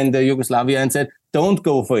everywhere in the Yugoslavia and said, don't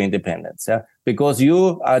go for independence. because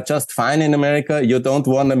you are just fine in America. You don't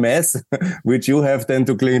want a mess, which you have then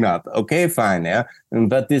to clean up. Okay, fine. Yeah.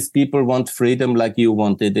 But these people want freedom like you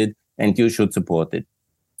wanted it, and you should support it.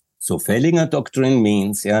 So Fehlinger Doctrine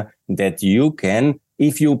means, that you can,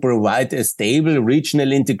 if you provide a stable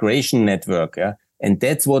regional integration network, and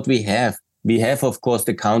that's what we have. We have, of course,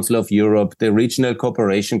 the Council of Europe, the Regional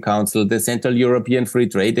Cooperation Council, the Central European Free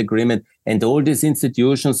Trade Agreement, and all these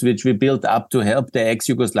institutions which we built up to help the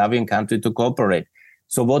ex-Yugoslavian country to cooperate.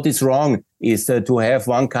 So what is wrong is to have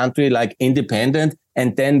one country like independent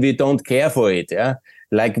and then we don't care for it. Yeah?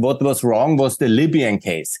 Like what was wrong was the Libyan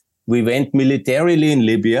case. We went militarily in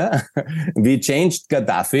Libya, we changed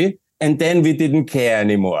Gaddafi, and then we didn't care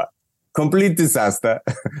anymore. Complete disaster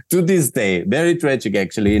to this day. Very tragic,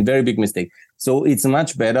 actually, and very big mistake. So it's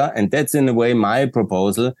much better. And that's in a way my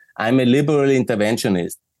proposal. I'm a liberal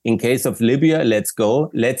interventionist. In case of Libya, let's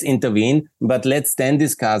go, let's intervene, but let's then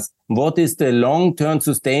discuss what is the long-term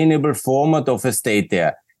sustainable format of a state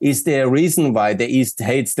there. Is there a reason why the East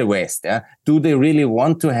hates the West? Do they really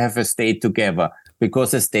want to have a state together?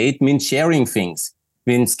 Because a state means sharing things,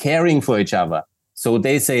 means caring for each other. So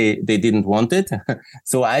they say they didn't want it.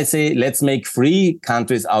 So I say, let's make free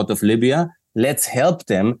countries out of Libya. Let's help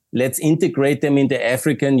them. Let's integrate them in the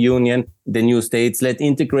African Union, the new states. Let's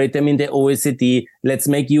integrate them in the OECD. Let's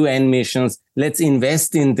make UN missions. Let's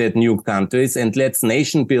invest in the new countries and let's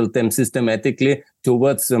nation build them systematically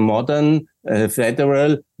towards modern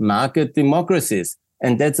federal market democracies.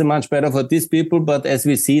 And that's much better for these people. But as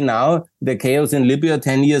we see now, the chaos in Libya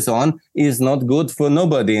 10 years on is not good for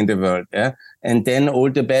nobody in the world. Yeah? And then all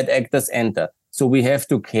the bad actors enter. So we have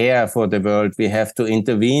to care for the world. We have to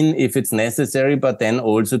intervene if it's necessary, but then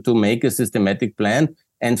also to make a systematic plan.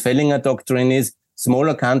 And Fehlinger Doctrine is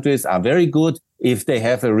smaller countries are very good if they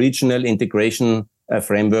have a regional integration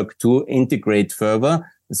framework to integrate further.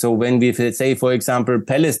 So when we say, for example,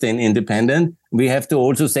 Palestine independent, we have to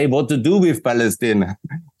also say what to do with Palestine.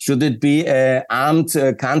 Should it be an armed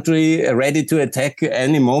country ready to attack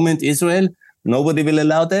any moment Israel? Nobody will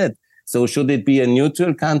allow that. So should it be a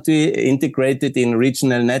neutral country integrated in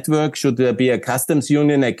regional network? Should there be a customs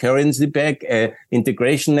union, a currency peg, a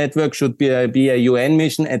integration network? Should be a UN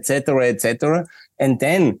mission, etc., etc.? And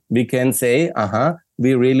then we can say,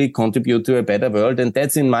 we really contribute to a better world. And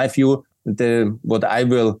that's, in my view, what I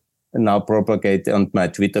will now propagate on my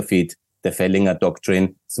Twitter feed, the Fehlinger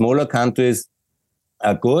Doctrine. Smaller countries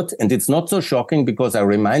are good. And it's not so shocking because I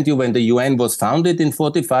remind you, when the UN was founded in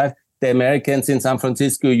 45, the Americans in San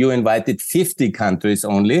Francisco, you invited 50 countries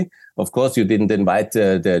only. Of course, you didn't invite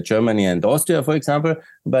the Germany and Austria, for example,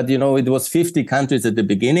 but it was 50 countries at the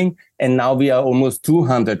beginning. And now we are almost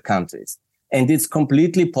 200 countries. And it's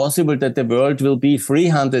completely possible that the world will be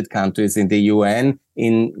 300 countries in the UN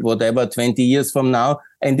in whatever 20 years from now.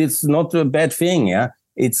 And it's not a bad thing. Yeah,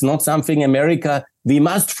 it's not something America, we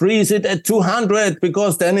must freeze it at 200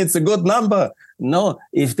 because then it's a good number. No,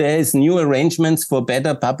 if there is new arrangements for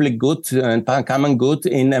better public good and common good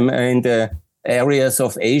in the areas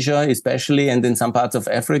of Asia, especially, and in some parts of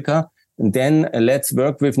Africa, then let's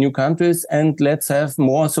work with new countries and let's have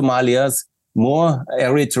more Somalias, more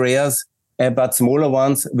Eritreas, but smaller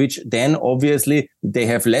ones, which then obviously they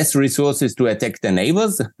have less resources to attack their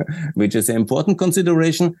neighbors, which is an important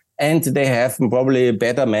consideration. And they have probably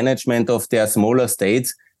better management of their smaller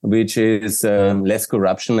states, which is less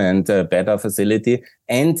corruption and better facility.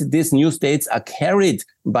 And these new states are carried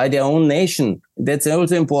by their own nation. That's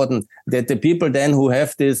also important, that the people then who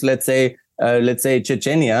have this, let's say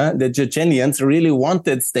Chechnya, the Chechenians really want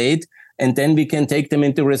that state. And then we can take them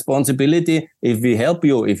into responsibility. If we help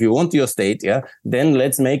you, if you want your state, then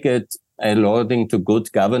let's make it according to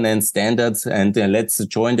good governance standards and let's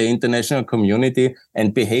join the international community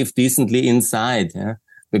and behave decently inside. Yeah?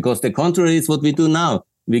 Because the contrary is what we do now.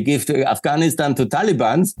 We give Afghanistan to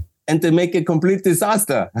Taliban and they make a complete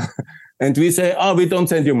disaster. And we say, we don't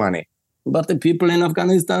send you money. But the people in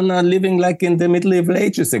Afghanistan are living like in the Middle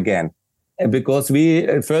Ages again. Because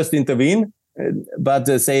we first intervene, but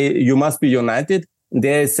say you must be united.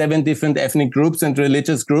 There are 7 different ethnic groups and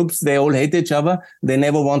religious groups. They all hate each other. They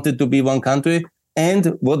never wanted to be one country. And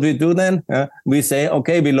what we do then, we say,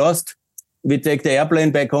 okay, we lost. We take the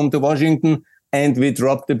airplane back home to Washington and we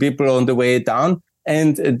drop the people on the way down.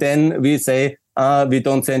 And then we say, we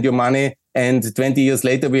don't send you money. And 20 years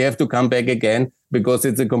later, we have to come back again because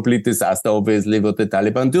it's a complete disaster, obviously, what the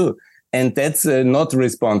Taliban do. And that's not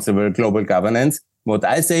responsible global governance. What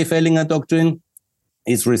I say, Fehlinger Doctrine,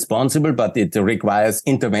 is responsible, but it requires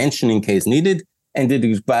intervention in case needed. And it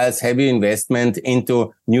requires heavy investment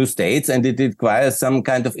into new states. And it requires some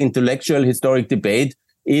kind of intellectual historic debate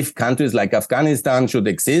if countries like Afghanistan should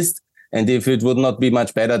exist. And if it would not be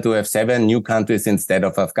much better to have 7 new countries instead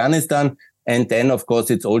of Afghanistan. And then, of course,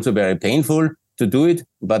 it's also very painful to do it,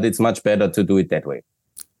 but it's much better to do it that way.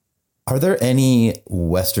 Are there any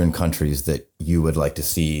Western countries that you would like to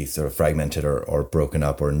see sort of fragmented or broken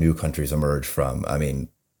up, or new countries emerge from? I mean,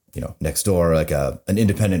 next door, like an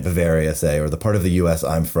independent Bavaria, say, or the part of the U.S.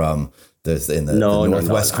 I'm from, there's in the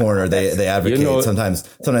northwest corner, they advocate sometimes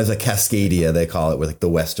a Cascadia, they call it, with like the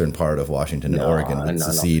western part of Washington and Oregon would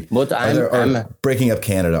secede. But I'm breaking up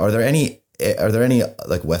Canada. Are there any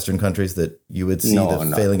like Western countries that you would see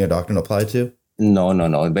the Fehlinger Doctrine apply to? No.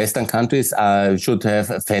 Western countries should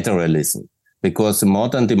have federalism, because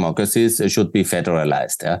modern democracies should be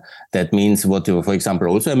federalized. Yeah? That means for example,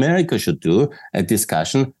 also America should do a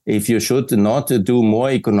discussion if you should not do more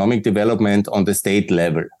economic development on the state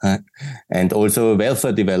level and also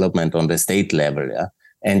welfare development on the state level. Yeah?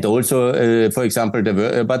 And also, for example,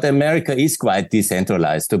 but America is quite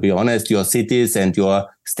decentralized. To be honest, your cities and your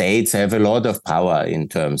states have a lot of power in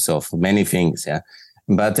terms of many things. Yeah.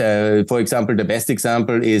 But, for example, the best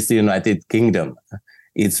example is the United Kingdom.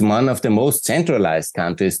 It's one of the most centralized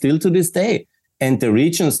countries still to this day. And the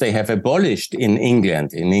regions they have abolished in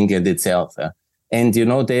England itself. And,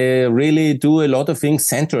 they really do a lot of things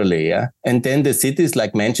centrally. Yeah? And then the cities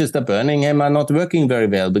like Manchester, Birmingham are not working very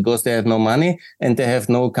well because they have no money and they have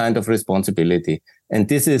no kind of responsibility. And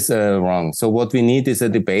this is wrong. So what we need is a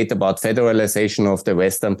debate about federalization of the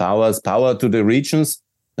Western powers, power to the regions,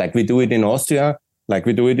 like we do it in Austria, like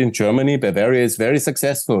we do it in Germany. Bavaria is very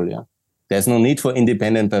successful. Yeah. There's no need for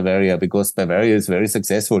independent Bavaria because Bavaria is very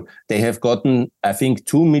successful. They have gotten, I think,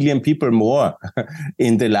 2 million people more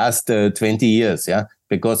in the last 20 years. Yeah,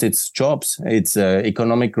 because it's jobs, it's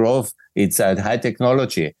economic growth, it's high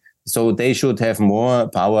technology. So they should have more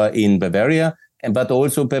power in Bavaria. But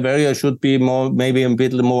also Bavaria should be maybe a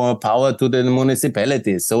bit more power to the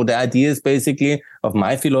municipalities. So the idea is basically of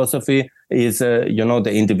my philosophy is,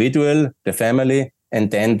 the individual, the family, and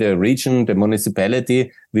then the region, the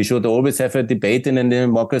municipality. We should always have a debate in a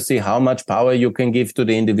democracy how much power you can give to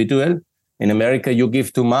the individual. In America, you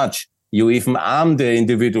give too much. You even arm the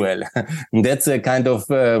individual. And that's a kind of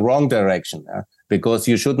wrong direction. Because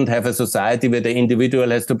you shouldn't have a society where the individual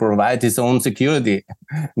has to provide his own security.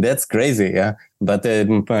 That's crazy, yeah. But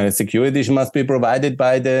security must be provided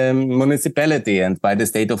by the municipality and by the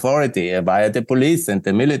state authority, via the police and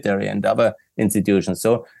the military and other institutions.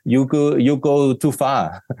 So you go too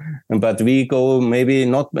far, but we go maybe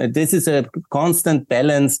not. This is a constant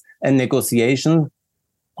balance and negotiation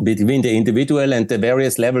between the individual and the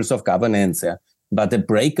various levels of governance. Yeah? But the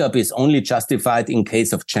breakup is only justified in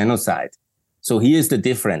case of genocide. So here's the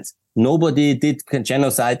difference. Nobody did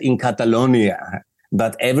genocide in Catalonia,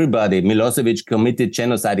 but everybody, Milosevic committed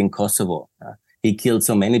genocide in Kosovo. He killed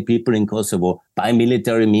so many people in Kosovo by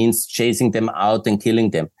military means, chasing them out and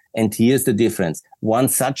killing them. And here's the difference.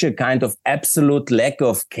 Once such a kind of absolute lack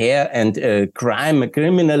of care and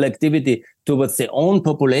criminal activity towards their own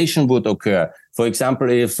population would occur. For example,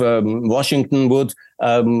 if Washington would,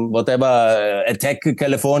 attack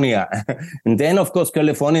California, and then, of course,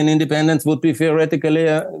 Californian independence would be theoretically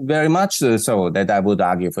very much so that I would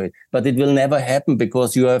argue for it. But it will never happen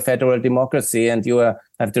because you are a federal democracy and you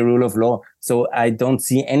have the rule of law. So I don't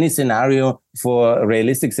see any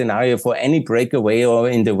realistic scenario for any breakaway or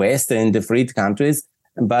in the West, in the freed countries.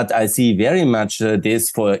 But I see very much this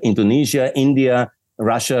for Indonesia, India,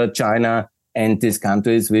 Russia, China, and these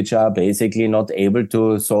countries which are basically not able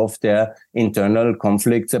to solve their internal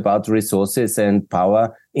conflicts about resources and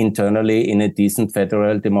power internally in a decent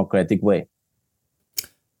federal democratic way.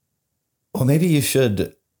 Well, maybe you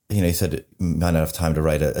should, you said you might not have time to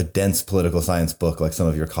write a dense political science book like some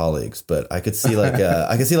of your colleagues, but I could see like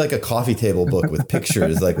a coffee table book with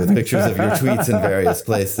pictures, with pictures of your tweets in various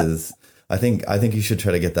places. I think you should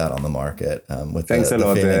try to get that on the market with the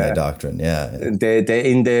Fehlinger Doctrine. Yeah.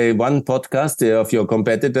 In the one podcast of your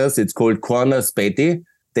competitors, it's called Corner Spatty.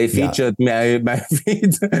 They featured my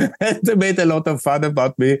feed and they made a lot of fun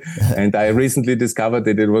about me. And I recently discovered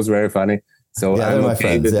that it was very funny. So yeah, they're my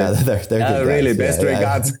friends. Yeah, they're good really, guys. Best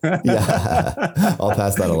regards. Yeah, I'll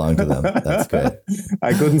pass that along to them. That's great.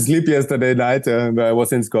 I couldn't sleep yesterday night. I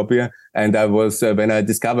was in Skopje, and I was when I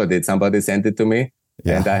discovered it, somebody sent it to me.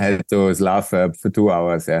 Yeah. And I had to laugh for 2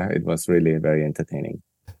 hours. Yeah, it was really very entertaining.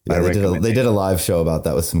 Yeah, they did a live show about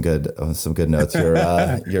that with some good notes.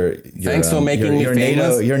 Your Thanks for making me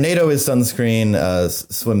famous. Your NATO is sunscreen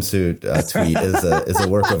swimsuit tweet is a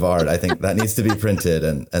work of art. I think that needs to be printed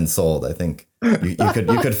and sold. I think You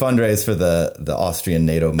could fundraise for the Austrian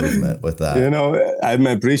NATO movement with that. I'm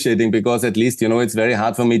appreciating, because at least, it's very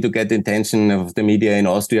hard for me to get the attention of the media in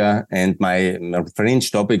Austria, and my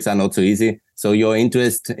fringe topics are not so easy. So your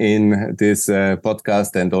interest in this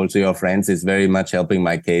podcast and also your friends is very much helping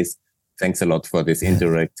my case. Thanks a lot for this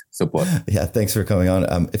indirect support. Yeah, thanks for coming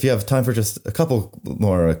on. If you have time for just a couple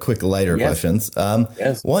more quick, lighter questions.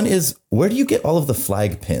 Yes. One is, where do you get all of the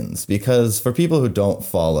flag pins? Because for people who don't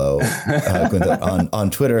follow Gunther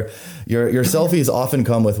on Twitter, your selfies often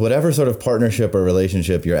come with whatever sort of partnership or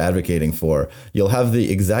relationship you're advocating for. You'll have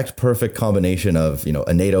the exact perfect combination of,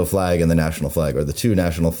 a NATO flag and the national flag, or the two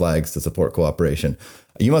national flags to support cooperation.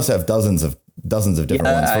 You must have dozens of different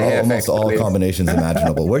ones for almost all combinations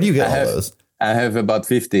imaginable. Where do you get all those? I have about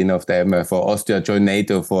 15 of them for Austria, join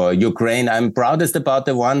NATO, for Ukraine. I'm proudest about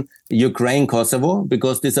the one, Ukraine, Kosovo,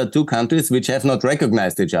 because these are two countries which have not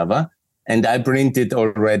recognized each other. And I printed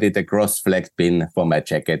already the cross-flagged pin for my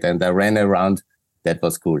jacket, and I ran around. That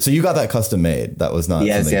was cool. So you got that custom made? That was not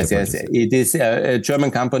Yes. It is a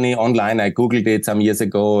German company online. I Googled it some years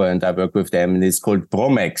ago, and I work with them. And it's called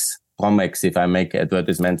Promex, if I make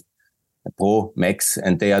advertisement. Promex,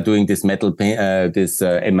 and they are doing this metal pin,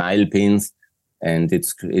 emile pins, and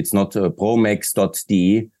it's not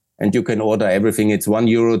promex.de, and you can order everything. It's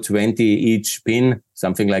 €1.20 each pin,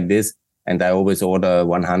 something like this, and I always order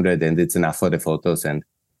 100, and it's enough for the photos, and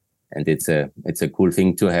it's a cool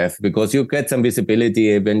thing to have, because you get some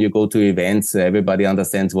visibility when you go to events. Everybody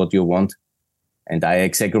understands what you want, and I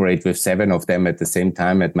exaggerate with 7 of them at the same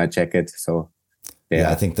time at my jacket, so. Yeah,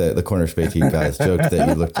 I think the Corner Spade guys joked that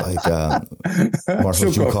you looked like Marshal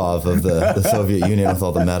Zhukov of the Soviet Union with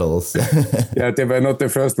all the medals. Yeah, they were not the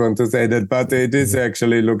first one to say that, but it is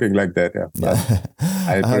actually looking like that. Yeah.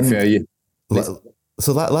 I prefer you.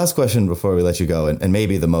 So last question before we let you go, and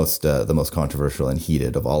maybe the most controversial and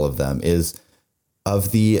heated of all of them, is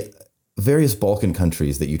of the various Balkan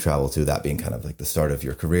countries that you travel to, that being kind of like the start of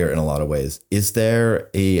your career in a lot of ways, is there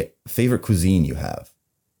a favorite cuisine you have?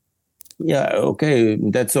 Yeah, okay.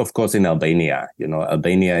 That's, of course, in Albania.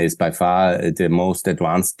 Albania is by far the most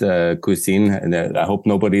advanced cuisine. And I hope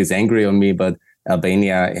nobody is angry on me, but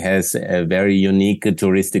Albania has a very unique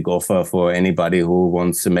touristic offer for anybody who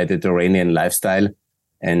wants a Mediterranean lifestyle.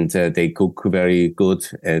 And they cook very good.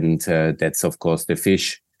 And that's, of course, the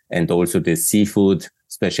fish and also the seafood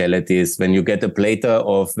specialities. When you get a platter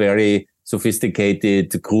of very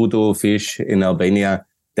sophisticated crudo fish in Albania,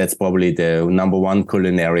 that's probably the number one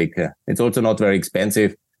culinary. It's also not very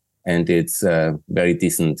expensive, and it's very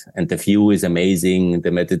decent. And the view is amazing,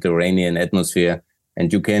 the Mediterranean atmosphere.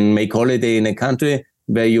 And you can make holiday in a country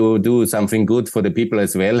where you do something good for the people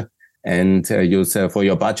as well, and use for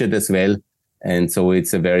your budget as well. And so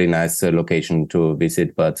it's a very nice location to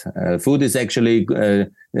visit. But food is actually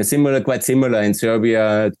quite similar in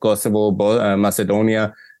Serbia, Kosovo,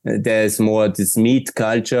 Macedonia. There's more this meat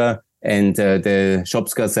culture and the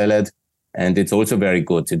Shopska salad, and it's also very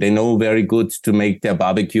good. They know very good to make their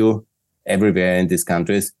barbecue everywhere in these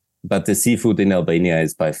countries, but the seafood in Albania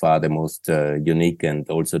is by far the most unique, and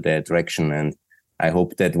also the attraction. And I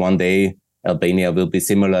hope that one day Albania will be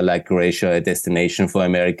similar like Croatia, a destination for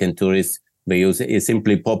American tourists, where you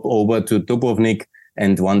simply pop over to Dubrovnik,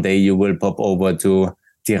 and one day you will pop over to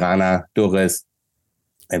Tirana, Durrës,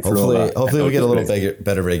 and Flora. Hopefully we get a little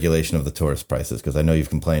better regulation of the tourist prices, because I know you've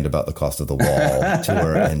complained about the cost of the wall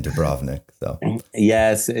tour in Dubrovnik. So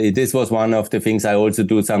yes, this was one of the things. I also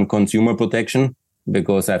do some consumer protection,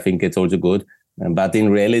 because I think it's also good. But in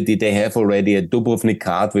reality, they have already a Dubrovnik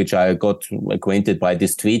card, which I got acquainted by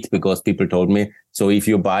this tweet because people told me. So if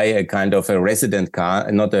you buy a kind of a resident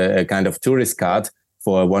card, not a kind of tourist card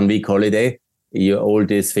for a 1 week holiday, all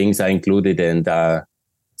these things are included. And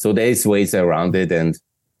so there's ways around it.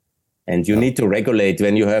 And you need to regulate.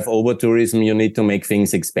 When you have over tourism, you need to make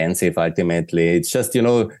things expensive. Ultimately, it's just,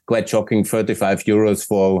 quite shocking. 35 euros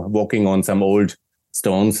for walking on some old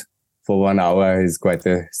stones for 1 hour is quite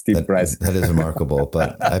a steep price. That is remarkable.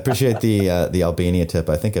 But I appreciate the Albania tip.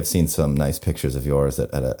 I think I've seen some nice pictures of yours at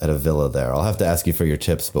a villa there. I'll have to ask you for your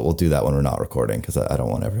tips, but we'll do that when we're not recording, because I don't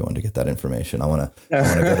want everyone to get that information. I want to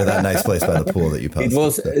go to that nice place by the pool that you posted. It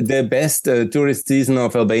was the best tourist season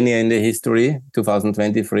of Albania in the history,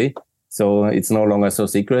 2023. So it's no longer so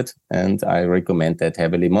secret, and I recommend that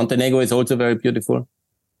heavily. Montenegro is also very beautiful.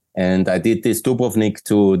 And I did this Dubrovnik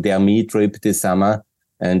to Dermi trip this summer,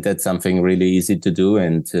 and that's something really easy to do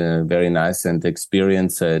and very nice, and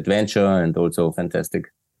experience adventure, and also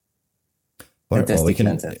fantastic. Well, we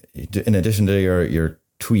can, in addition to your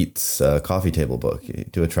tweets, coffee table book,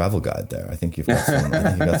 do a travel guide there. I think you've got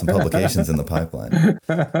some publications in the pipeline.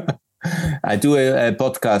 I do a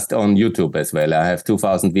podcast on YouTube as well. I have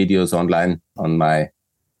 2,000 videos online on my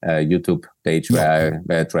YouTube page where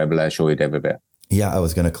I travel. I show it everywhere. Yeah, I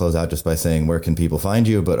was going to close out just by saying, where can people find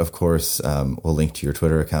you? But of course, we'll link to your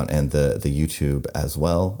Twitter account and the YouTube as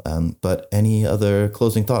well. But any other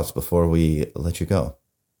closing thoughts before we let you go?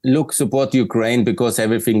 Look, support Ukraine because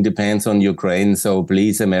everything depends on Ukraine. So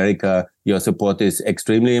please, America, your support is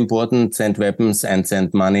extremely important. Send weapons and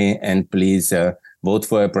send money. And please vote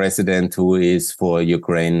for a president who is for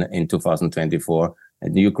Ukraine in 2024.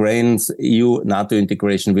 And Ukraine's EU-NATO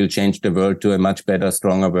integration will change the world to a much better,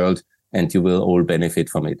 stronger world, and you will all benefit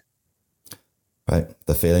from it. Right.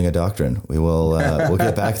 The Fehlinger Doctrine. We will we'll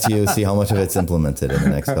get back to you, see how much of it's implemented in the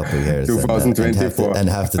next couple of years. 2024. And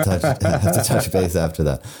have to touch base after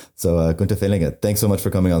that. So Gunther Fehlinger, thanks so much for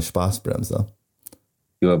coming on Spaßbremse.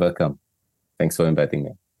 You are welcome. Thanks for inviting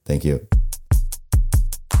me. Thank you.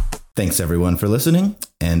 Thanks everyone for listening,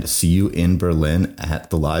 and see you in Berlin at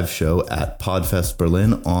the live show at Podfest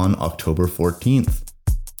Berlin on October 14th.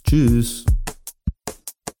 Tschüss.